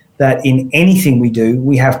important that in anything we do,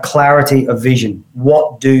 we have clarity of vision.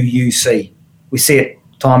 What do you see? We see it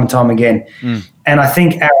time and time again. And I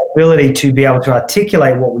think our ability to be able to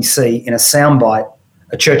articulate what we see in a soundbite,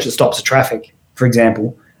 a church that stops the traffic, for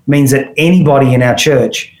example, means that anybody in our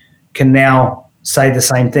church can now say the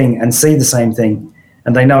same thing and see the same thing,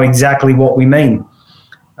 and they know exactly what we mean.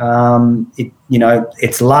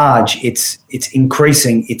 It's large, it's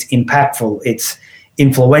increasing, it's impactful, it's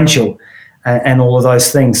influential, and all of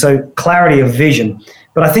those things. So clarity of vision.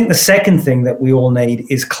 But I think the second thing that we all need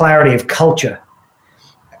is clarity of culture.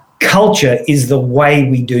 Culture is the way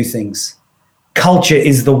we do things. Culture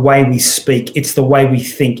is the way we speak. It's the way we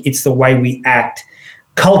think. It's the way we act.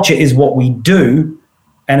 Culture is what we do,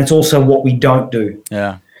 and it's also what we don't do.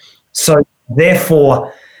 So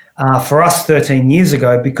therefore, for us 13 years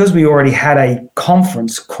ago, because we already had a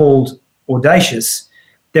conference called Audacious,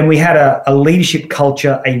 then we had a leadership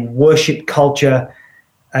culture, a worship culture,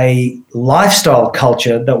 a lifestyle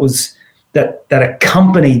culture that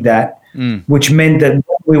accompanied that, which meant that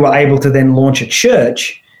we were able to then launch a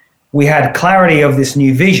church. We had clarity of this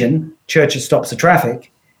new vision, church that stops the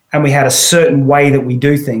traffic, and we had a certain way that we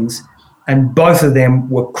do things, and both of them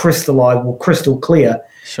were crystal clear.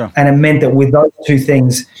 And it meant that with those 2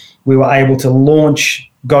 things, we were able to launch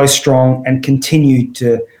Go Strong and continue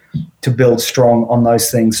to build strong on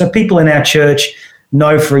those things. So people in our church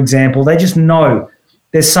know, for example, they just know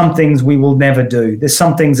there's some things we will never do. There's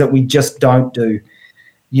some things that we just don't do.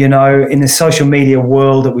 You know, in the social media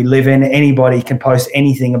world that we live in, anybody can post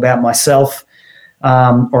anything about myself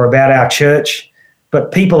or about our church.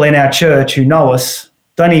 But people in our church who know us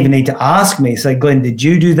don't even need to ask me, say, Glenn, did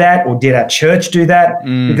you do that? Or did our church do that?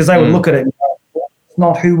 Because they would look at it and go, it's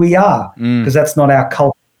not who we are, because that's not our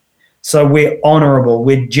culture. So we're honorable,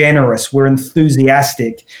 we're generous, we're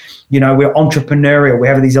enthusiastic, you know, we're entrepreneurial. We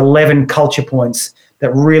have these 11 culture points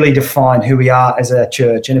that really define who we are as a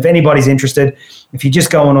church. And if anybody's interested, if you just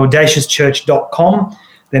go on audaciouschurch.com,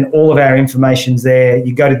 then all of our information's there.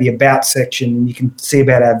 You go to the About section and you can see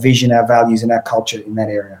about our vision, our values, and our culture in that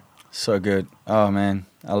area. So good. Oh, man,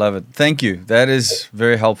 I love it. Thank you. That is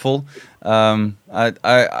very helpful.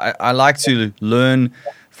 I like to learn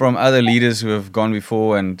from other leaders who have gone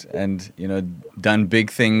before and you know, done big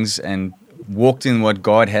things and walked in what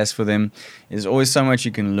God has for them. There's always so much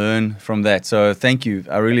you can learn from that. So thank you.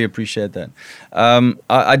 I really appreciate that.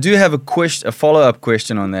 I do have a follow-up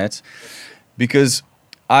question on that, because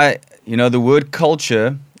the word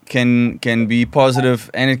culture can be positive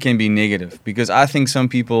and it can be negative, because I think some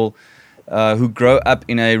people who grow up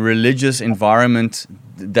in a religious environment,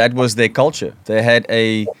 that was their culture. They had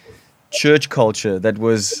a church culture that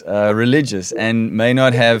was religious and may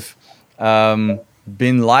not have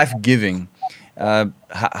been life-giving.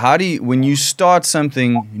 How do you, when you start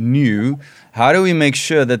something new, how do we make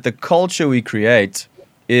sure that the culture we create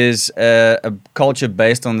is a culture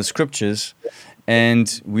based on the scriptures,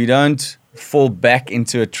 and we don't fall back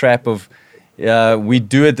into a trap of we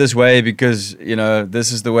do it this way because, you know,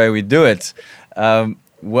 this is the way we do it?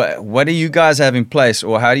 What do you guys have in place,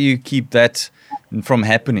 or how do you keep that from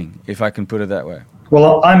happening, if I can put it that way?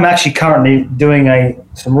 Well, I'm actually currently doing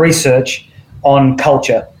some research on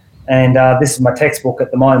culture, and this is my textbook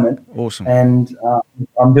at the moment. Awesome. And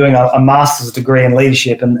I'm doing a master's degree in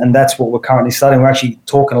leadership, and that's what we're currently studying. We're actually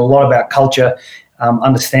talking a lot about culture,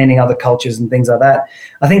 understanding other cultures and things like that.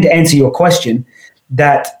 I think to answer your question,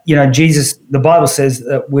 that, you know, the Bible says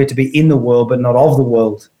that we're to be in the world but not of the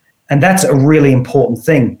world, and that's a really important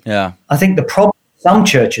thing. Yeah. I think the problem with some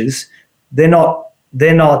churches, they're not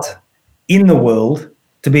in the world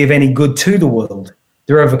to be of any good to the world.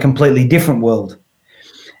 They're of a completely different world.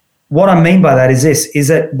 What I mean by that is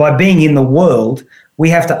that by being in the world, we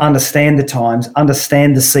have to understand the times,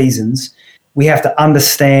 understand the seasons. We have to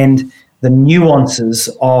understand the nuances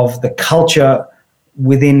of the culture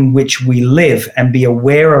within which we live and be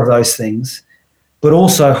aware of those things, but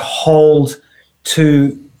also hold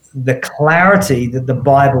to the clarity that the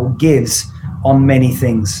Bible gives on many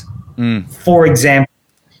things. For example,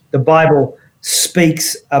 the Bible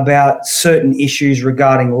speaks about certain issues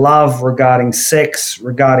regarding love, regarding sex,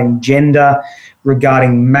 regarding gender,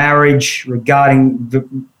 regarding marriage, regarding the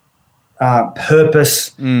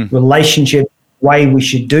purpose, relationship, way we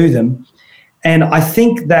should do them. And I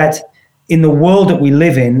think that in the world that we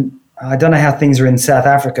live in, I don't know how things are in South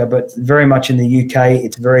Africa, but very much in the UK,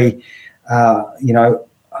 it's very,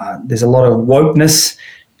 there's a lot of wokeness,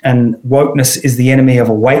 and wokeness is the enemy of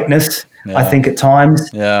awakeness, I think, at times.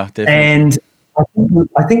 Yeah, definitely. And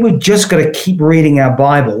I think we've just got to keep reading our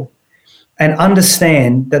Bible and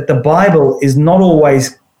understand that the Bible is not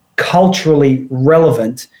always culturally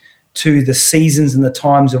relevant to the seasons and the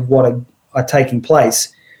times of what are taking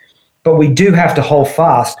place. But we do have to hold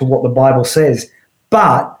fast to what the Bible says,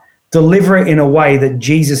 but deliver it in a way that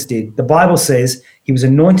Jesus did. The Bible says he was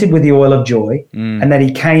anointed with the oil of joy and that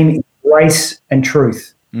he came in grace and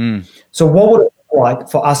truth. So what would it look like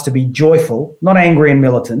for us to be joyful, not angry and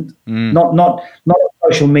militant, not on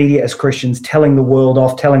social media as Christians telling the world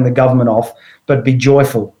off, telling the government off, but be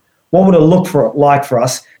joyful? What would it look like for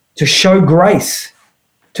us to show grace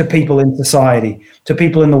to people in society, to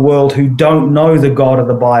people in the world who don't know the God of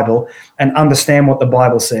the Bible and understand what the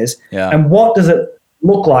Bible says? Yeah. And what does it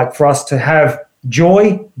look like for us to have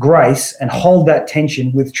joy, grace, and hold that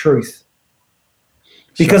tension with truth?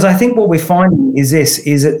 Because I think what we're finding is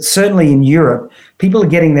that certainly in Europe, people are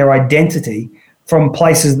getting their identity from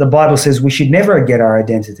places the Bible says we should never get our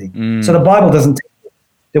identity. So the Bible doesn't tell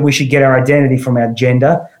that we should get our identity from our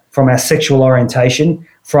gender, from our sexual orientation,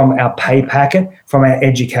 from our pay packet, from our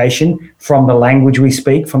education, from the language we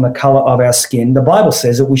speak, from the color of our skin. The Bible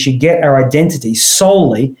says that we should get our identity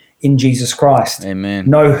solely in Jesus Christ. Amen.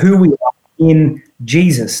 Know who we are in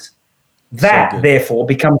Jesus. That, therefore,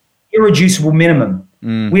 becomes irreducible minimum.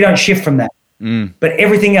 We don't shift from that. But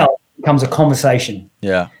everything else becomes a conversation.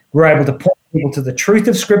 Yeah. We're able to point people to the truth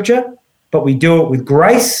of Scripture but we do it with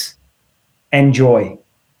grace and joy.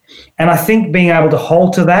 And I think being able to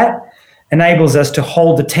hold to that enables us to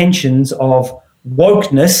hold the tensions of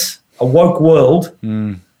wokeness, a woke world,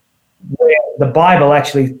 where the Bible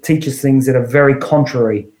actually teaches things that are very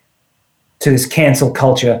contrary to this cancel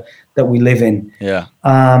culture that we live in. Yeah.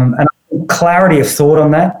 And I think clarity of thought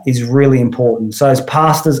on that is really important. So as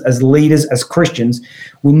pastors, as leaders, as Christians,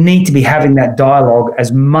 we need to be having that dialogue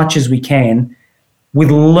as much as we can with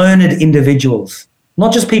learned individuals,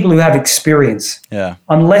 not just people who have experience. Yeah.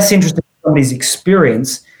 I'm less interested in somebody's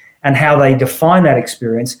experience and how they define that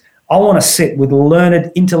experience. I want to sit with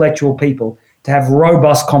learned intellectual people to have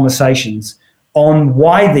robust conversations on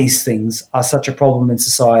why these things are such a problem in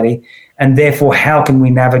society, and therefore how can we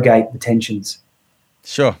navigate the tensions.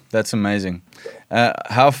 Sure, that's amazing.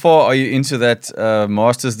 How far are you into that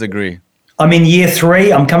master's degree? I'm in year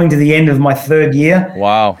 3. I'm coming to the end of my 3rd year.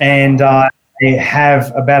 Wow. And I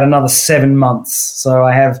have about another 7 months. So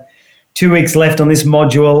I have 2 weeks left on this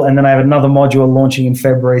module, and then I have another module launching in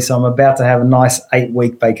February. So I'm about to have a nice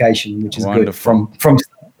 8-week vacation, which is Wonderful. good from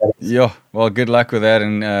Yeah, well, good luck with that,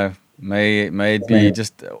 and may it be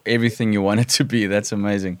just everything you want it to be. That's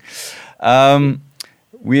amazing.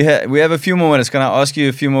 We have a few more minutes. Can I ask you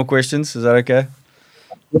a few more questions? Is that okay?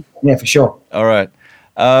 Yeah, for sure. All right.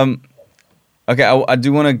 Okay, I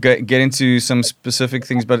do want to get into some specific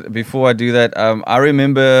things, but before I do that, I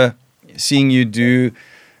remember seeing you do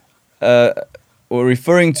or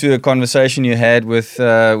referring to a conversation you had with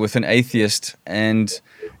an atheist, and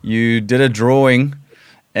you did a drawing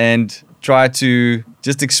and try to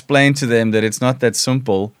just explain to them that it's not that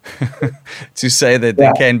simple to say that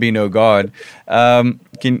there can be no God.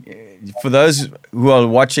 For those who are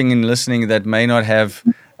watching and listening that may not have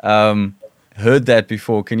heard that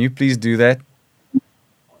before, can you please do that?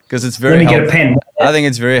 Because it's very helpful. Get a pen. I think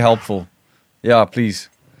it's very helpful. Yeah, please.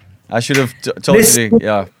 I should have told you.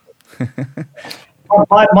 Yeah.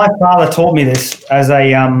 My father taught me this as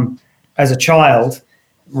a child,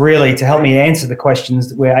 really, to help me answer the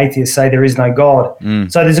questions where atheists say there is no God.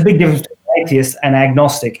 So there's a big difference between atheist and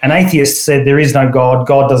agnostic. An atheist said there is no God,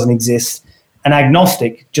 God doesn't exist. An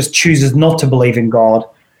agnostic just chooses not to believe in God,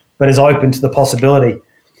 but is open to the possibility.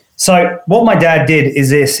 So what my dad did is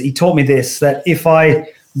this. He taught me this, that if I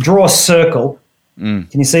draw a circle, can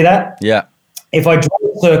you see that? Yeah. If I draw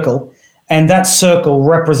a circle and that circle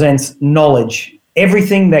represents knowledge,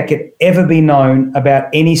 everything that could ever be known about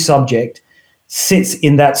any subject sits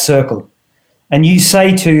in that circle. And you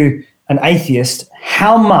say to an atheist,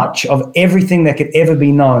 how much of everything that could ever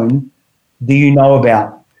be known do you know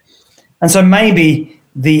about? And so maybe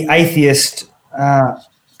the atheist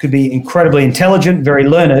could be incredibly intelligent, very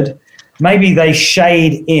learned. Maybe they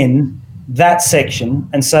shade in that section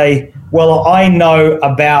and say, well, I know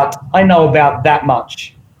about that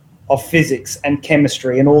much of physics and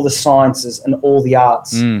chemistry and all the sciences and all the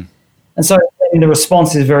arts. And so the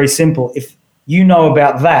response is very simple. If you know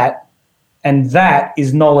about that, and that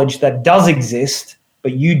is knowledge that does exist,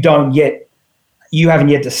 but you haven't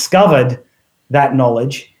yet discovered that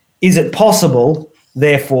knowledge, is it possible,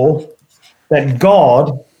 therefore, that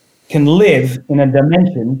God can live in a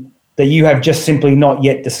dimension that you have just simply not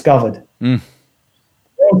yet discovered? The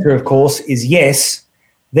answer, of course, is yes.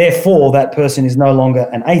 Therefore, that person is no longer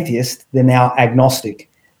an atheist. They're now agnostic.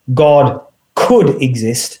 God could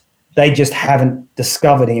exist. They just haven't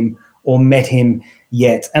discovered him or met him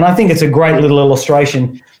yet. And I think it's a great little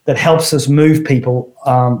illustration that helps us move people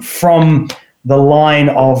from the line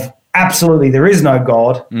of absolutely there is no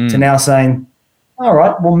God to now saying, all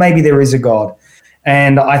right, well, maybe there is a God.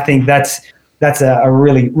 And I think that's a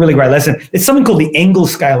really, really great lesson. It's something called the Engel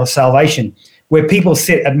scale of salvation, where people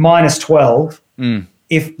sit at -12.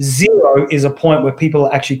 If 0 is a point where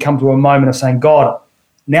people actually come to a moment of saying, God,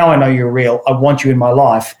 now I know you're real. I want you in my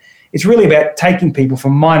life. It's really about taking people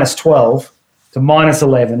from -12 to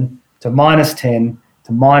 -11 to -10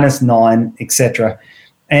 to -9, etc.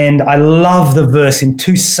 And I love the verse in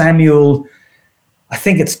 2 Samuel, I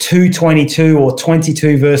think it's 2:22 or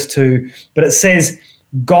 22 verse 2, but it says,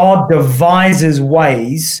 God devises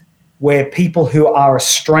ways where people who are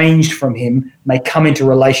estranged from him may come into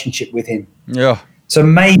relationship with him. Yeah. So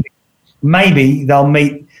maybe they'll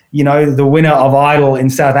meet, the winner of Idol in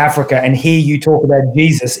South Africa and hear you talk about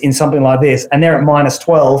Jesus in something like this, and they're at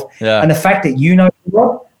 -12. Yeah. And the fact that you know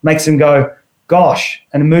God makes them go, gosh,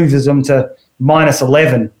 and moves them to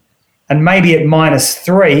 -11. And maybe at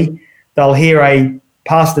 -3, they'll hear a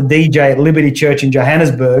pastor DJ at Liberty Church in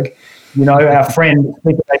Johannesburg, our friend,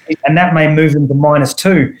 and that may move them to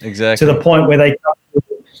 -2. Exactly. To the point where they come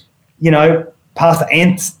to, Pastor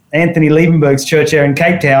Anthony Liebenberg's church there in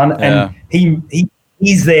Cape Town, and he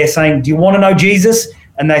he's there saying, do you want to know Jesus?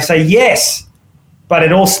 And they say, yes. But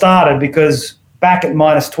it all started because back at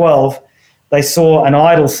 -12, they saw an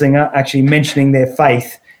idol singer actually mentioning their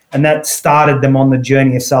faith, and that started them on the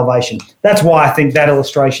journey of salvation. That's why I think that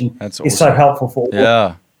illustration is so helpful for all.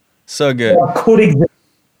 Yeah, so good. God could exist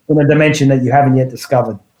in a dimension that you haven't yet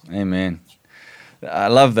discovered. Amen. I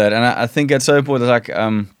love that, and I think it's so important. Like,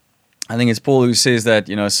 I think it's Paul who says that,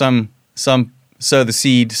 you know, some sow the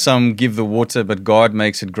seed, some give the water, but God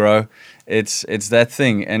makes it grow. It's that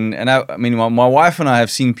thing, and I mean, my wife and I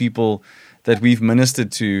have seen people that we've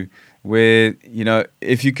ministered to, where, you know,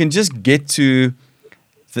 if you can just get to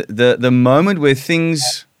the moment where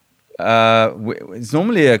things, it's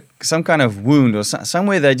normally some kind of wound or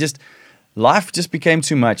somewhere life just became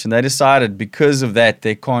too much, and they decided because of that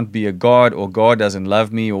there can't be a God, or God doesn't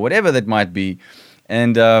love me, or whatever that might be,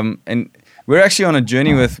 and we're actually on a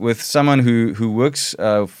journey with someone who works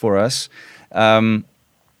for us,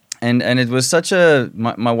 and it was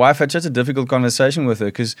my wife had such a difficult conversation with her,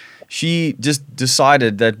 because she just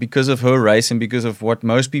decided that because of her race and because of what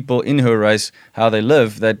most people in her race, how they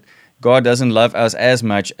live, that God doesn't love us as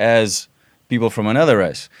much as people from another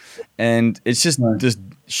race. And it's just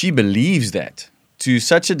she believes that to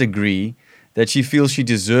such a degree that she feels she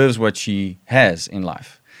deserves what she has in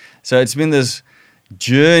life. So it's been this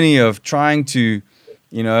journey of trying to,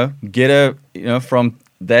 you know, get her, you know, from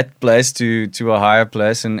that place to a higher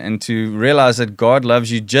place, and to realize that God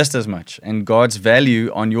loves you just as much, and God's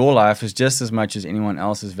value on your life is just as much as anyone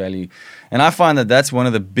else's value. And I find that that's one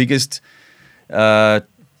of the biggest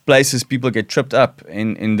places people get tripped up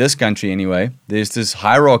in this country anyway. There's this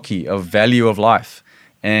hierarchy of value of life,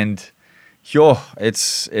 and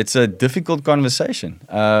it's a difficult conversation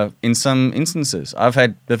in some instances. I've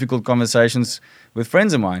had difficult conversations with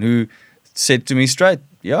friends of mine who said to me straight,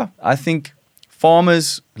 yeah, I think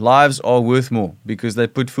farmers' lives are worth more because they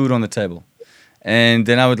put food on the table. And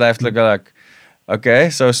then I would have to go like, okay,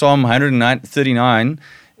 so Psalm 139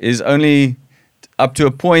 is only up to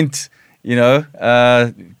a point, you know,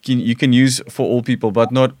 you can use for all people,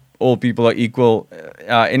 but not all people are equal.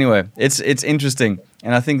 Anyway, it's interesting.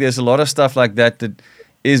 And I think there's a lot of stuff like that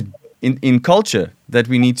is in culture that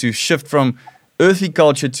we need to shift from earthly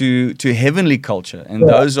culture to heavenly culture. And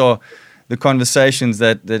those are the conversations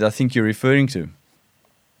that I think you're referring to.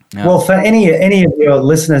 Yeah. Well, for any of your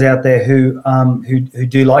listeners out there who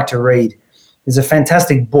do like to read, there's a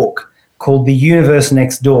fantastic book called The Universe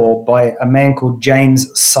Next Door by a man called James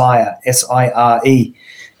Sire, S-I-R-E.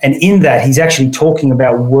 And in that, he's actually talking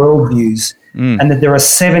about worldviews and that there are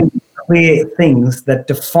 7 clear things that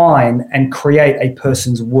define and create a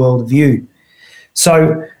person's worldview.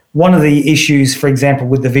 So one of the issues, for example,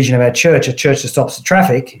 with the vision of our church, a church that stops the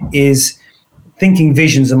traffic, is thinking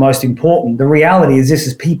visions are most important. The reality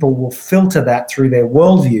is people will filter that through their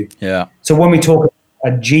worldview. Yeah. So when we talk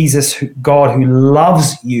about Jesus, God who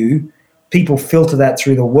loves you, people filter that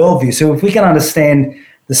through the worldview. So if we can understand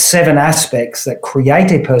the 7 aspects that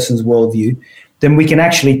create a person's worldview, then we can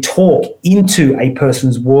actually talk into a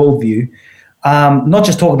person's worldview, not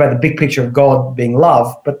just talk about the big picture of God being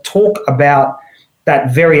love, but talk about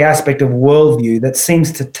that very aspect of worldview that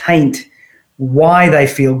seems to taint why they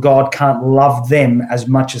feel God can't love them as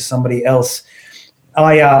much as somebody else.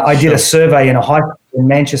 I did a survey in a high school in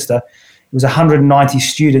Manchester. It was 190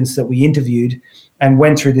 students that we interviewed and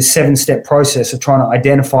went through this 7-step process of trying to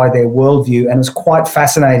identify their worldview, and it was quite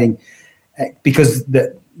fascinating because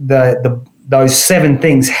those 7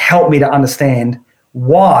 things helped me to understand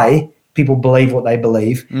why people believe what they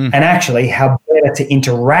believe and actually how better to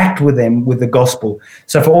interact with them with the gospel.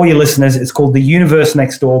 So for all your listeners, it's called The Universe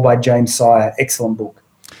Next Door by James Sire. Excellent book.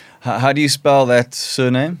 How do you spell that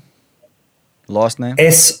surname? Last name?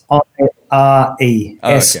 S-I-R-E. Oh,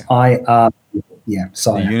 okay. S-I-R-E. Yeah,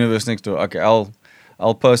 Sire. The Universe Next Door. Okay,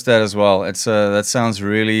 I'll post that as well. It's that sounds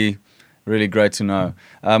really, really great to know.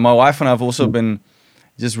 My wife and I have also been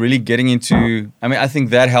just really getting into, I mean, I think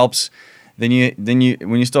that helps. Then you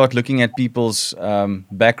when you start looking at people's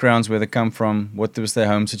backgrounds, where they come from, what was their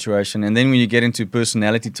home situation, and then when you get into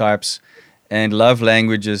personality types and love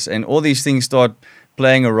languages, and all these things start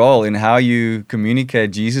playing a role in how you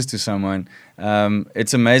communicate Jesus to someone,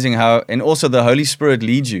 it's amazing how, and also the Holy Spirit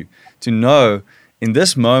leads you to know in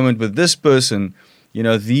this moment with this person, you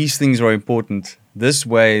know, these things are important. This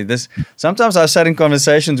way, sometimes I've sat in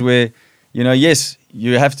conversations where, you know, yes,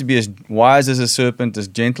 you have to be as wise as a serpent, as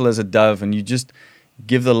gentle as a dove, and you just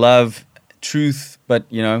give the love, truth, but,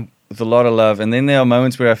 you know, with a lot of love. And then there are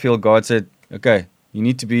moments where I feel God said, okay, you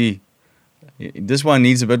need to be, this one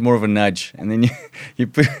needs a bit more of a nudge. And then you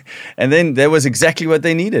put, and then that was exactly what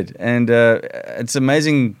they needed. And it's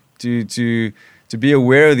amazing to to be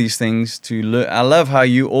aware of these things. I love how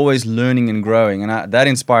you always learning and growing, and that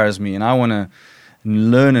inspires me. And I want to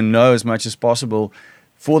learn and know as much as possible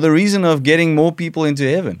for the reason of getting more people into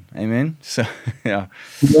heaven. Amen. So that's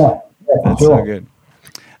sure. so good.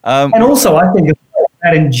 And also, I think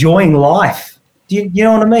about enjoying life. Do you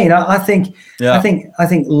know what I mean? I think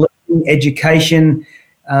learning, education,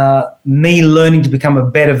 me learning to become a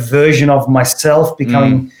better version of myself,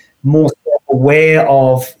 becoming more aware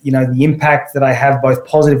of the impact that I have, both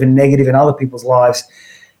positive and negative, in other people's lives,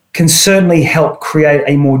 can certainly help create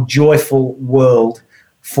a more joyful world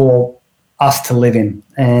for us to live in.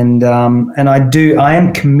 And I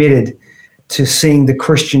am committed to seeing the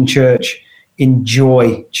Christian church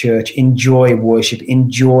enjoy worship,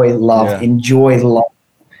 enjoy love, enjoy life.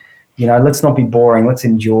 Let's not be boring. Let's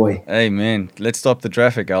enjoy. Amen. Let's stop the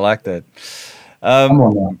traffic. I like that. Come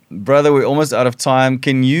on now. Brother, we're almost out of time.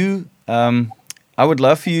 Can you, I would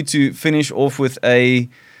love for you to finish off with a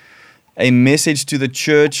message to the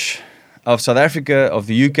church of South Africa, of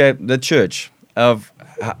the UK, the church, of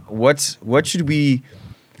how should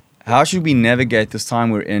we navigate this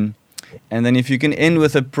time we're in? And then if you can end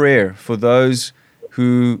with a prayer for those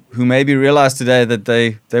who maybe realize today that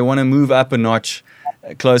they want to move up a notch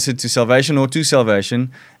closer to salvation or to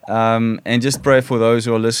salvation, and just pray for those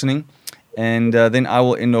who are listening. And then I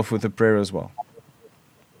will end off with a prayer as well.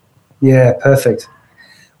 Yeah, perfect.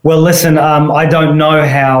 Well, listen, I don't know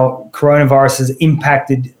how coronavirus has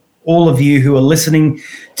impacted all of you who are listening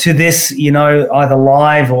to this, either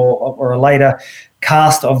live or a later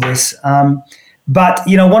cast of this. But,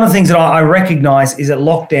 one of the things that I recognize is that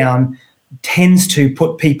lockdown tends to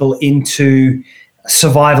put people into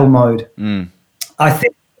survival mode. I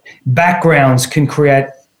think backgrounds can create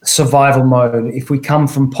survival mode. If we come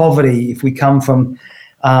from poverty, if we come from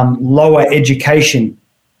lower education,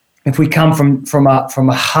 if we come from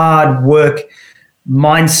a hard work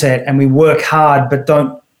mindset and we work hard but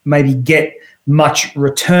don't maybe get much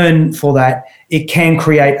return for that, it can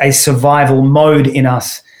create a survival mode in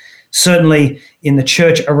us. Certainly in the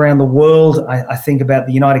church around the world, I think about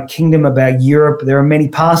the United Kingdom, about Europe, there are many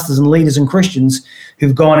pastors and leaders and Christians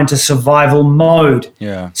who've gone into survival mode.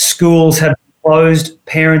 Yeah. Schools have closed,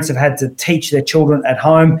 parents have had to teach their children at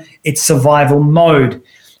home. It's survival mode.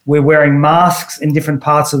 We're wearing masks in different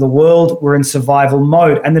parts of the world. We're in survival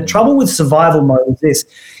mode. And the trouble with survival mode is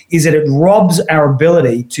that it robs our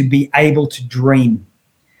ability to be able to dream.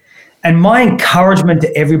 And my encouragement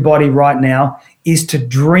to everybody right now is to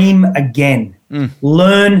dream again.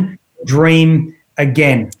 Learn, dream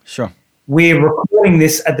again. Sure. We're recording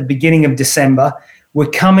this at the beginning of December. We're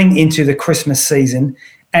coming into the Christmas season,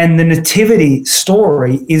 and the nativity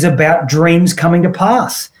story is about dreams coming to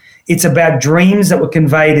pass. It's about dreams that were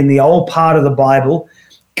conveyed in the old part of the Bible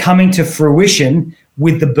coming to fruition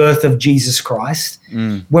with the birth of Jesus Christ.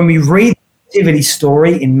 When we read the nativity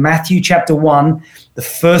story in Matthew chapter 1, the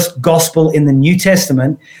first gospel in the New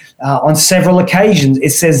Testament, on several occasions,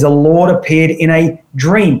 it says the Lord appeared in a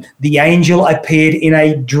dream. The angel appeared in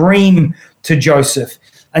a dream to Joseph.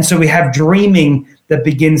 And so we have dreaming that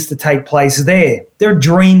begins to take place there. There are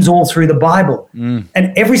dreams all through the Bible. And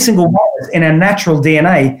every single one of us, in our natural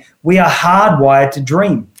DNA, we are hardwired to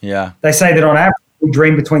dream. Yeah. They say that on average, we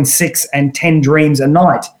dream between 6 and 10 dreams a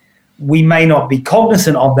night. We may not be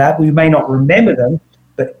cognizant of that. We may not remember them,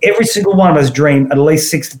 but every single one of us dream at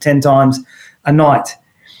least 6 to 10 times a night.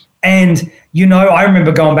 And, I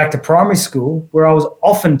remember going back to primary school where I was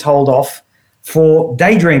often told off for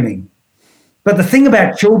daydreaming. But the thing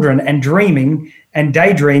about children and dreaming and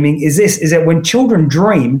daydreaming is that when children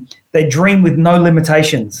dream, they dream with no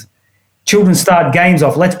limitations. Children start games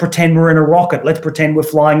off. Let's pretend we're in a rocket. Let's pretend we're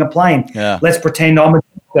flying a plane. Yeah. Let's pretend I'm a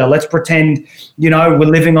doctor. Let's pretend, we're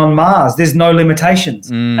living on Mars. There's no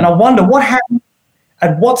limitations. And I wonder what happened.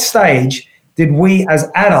 At what stage did we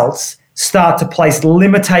as adults start to place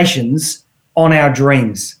limitations on our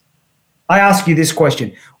dreams? I ask you this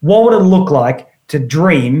question. What would it look like to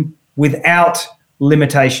dream without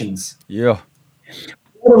limitations? Yeah.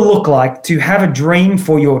 What would it look like to have a dream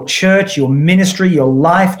for your church, your ministry, your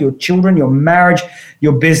life, your children, your marriage,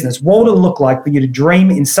 your business? What would it look like for you to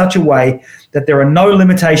dream in such a way that there are no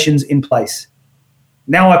limitations in place?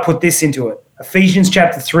 Now I put this into it. Ephesians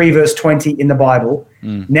chapter 3, verse 20 in the Bible.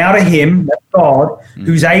 Now to him, that's God,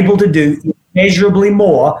 who's able to do immeasurably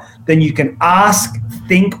more than you can ask,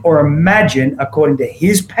 think, or imagine according to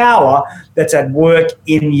his power that's at work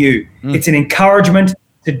in you. It's an encouragement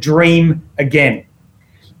to dream again.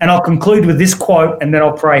 And I'll conclude with this quote, and then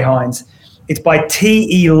I'll pray, Heinz. It's by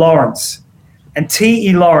T.E. Lawrence. And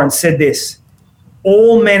T.E. Lawrence said this: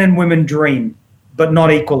 all men and women dream, but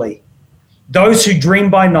not equally. Those who dream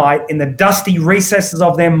by night in the dusty recesses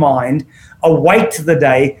of their mind awake to the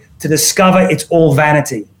day to discover it's all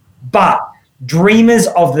vanity. But dreamers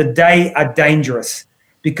of the day are dangerous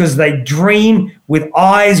because they dream with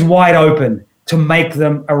eyes wide open to make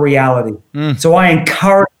them a reality. So I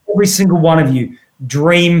encourage every single one of you,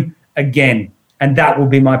 dream again. And that will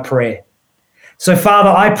be my prayer. So, Father,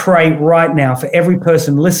 I pray right now for every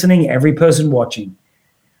person listening, every person watching.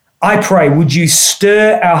 I pray, would you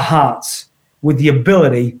stir our hearts with the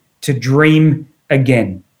ability to dream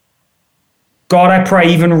again? God, I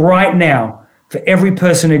pray even right now for every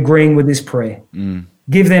person agreeing with this prayer.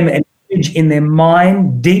 Give them an image in their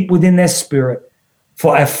mind, deep within their spirit,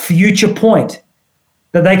 for a future point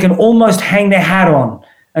that they can almost hang their hat on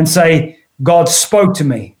and say, God spoke to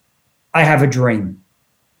me. I have a dream.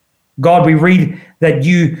 God, we read that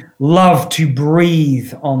you love to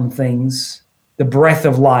breathe on things, the breath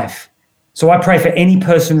of life. So I pray for any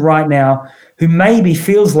person right now who maybe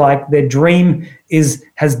feels like their dream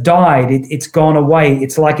has died. It's gone away.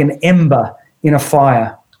 It's like an ember in a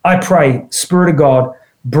fire. I pray, Spirit of God,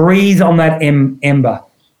 breathe on that ember.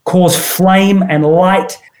 Cause flame and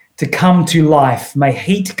light to come to life. May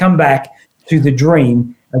heat come back to the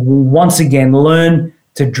dream, and we once again learn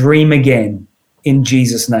to dream again. In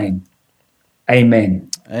Jesus' name. Amen.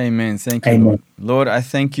 Amen. Thank you, Amen. Lord. Lord, I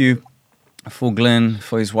thank you for Glenn,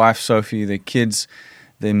 for his wife, Sophie, their kids,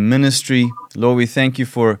 their ministry. Lord, we thank you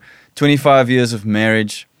for 25 years of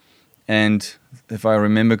marriage and, if I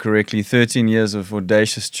remember correctly, 13 years of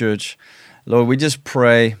Audacious Church. Lord, we just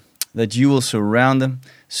pray that you will surround them,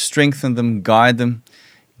 strengthen them, guide them,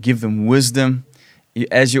 give them wisdom,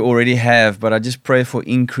 as you already have. But I just pray for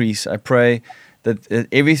increase. I pray that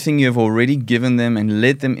everything you have already given them and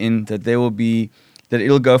let them in, that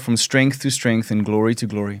it'll go from strength to strength and glory to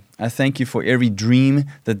glory. I thank you for every dream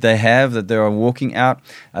that they have, that they are walking out.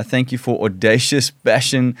 I thank you for audacious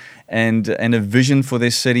passion and a vision for their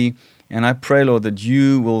city. And I pray, Lord, that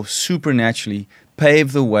you will supernaturally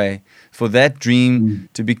pave the way for that dream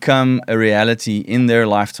to become a reality in their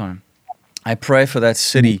lifetime. I pray for that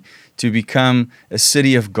city to become a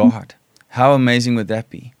city of God. How amazing would that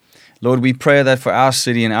be? Lord, we pray that for our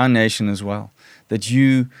city and our nation as well, that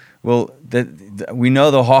we know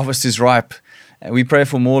the harvest is ripe. We pray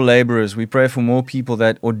for more laborers. We pray for more people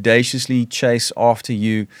that audaciously chase after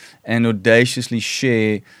you and audaciously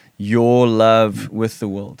share your love with the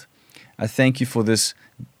world. I thank you for this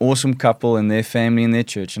awesome couple and their family and their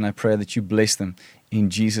church, and I pray that you bless them in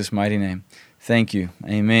Jesus' mighty name. Thank you.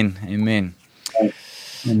 Amen. Amen.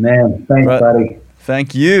 Amen. Thanks, buddy.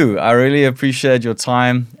 Thank you. I really appreciate your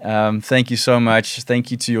time. Thank you so much.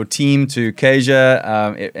 Thank you to your team, to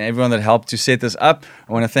Kasia, everyone that helped to set this up.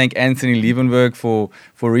 I want to thank Anthony Liebenberg for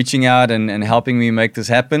reaching out and helping me make this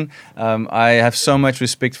happen. I have so much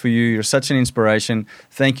respect for you. You're such an inspiration.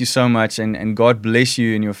 Thank you so much, and God bless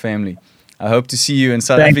you and your family. I hope to see you in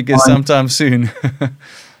South Africa sometime soon.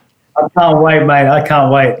 I can't wait, mate. I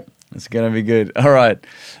can't wait. It's going to be good. All right.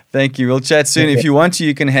 Thank you. We'll chat soon. If you want to,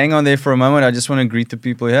 you can hang on there for a moment. I just want to greet the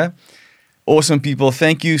people here. Awesome people.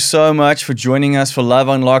 Thank you so much for joining us for Love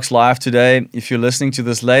Unlocks Live today. If you're listening to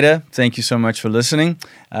this later, thank you so much for listening.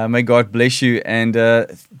 May God bless you. And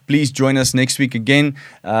please join us next week again.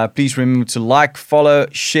 Please remember to like, follow,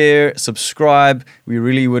 share, subscribe. We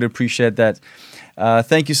really would appreciate that.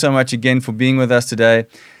 Thank you so much again for being with us today.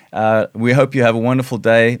 We hope you have a wonderful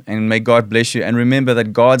day, and may God bless you. And remember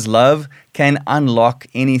that God's love can unlock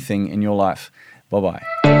anything in your life. Bye-bye.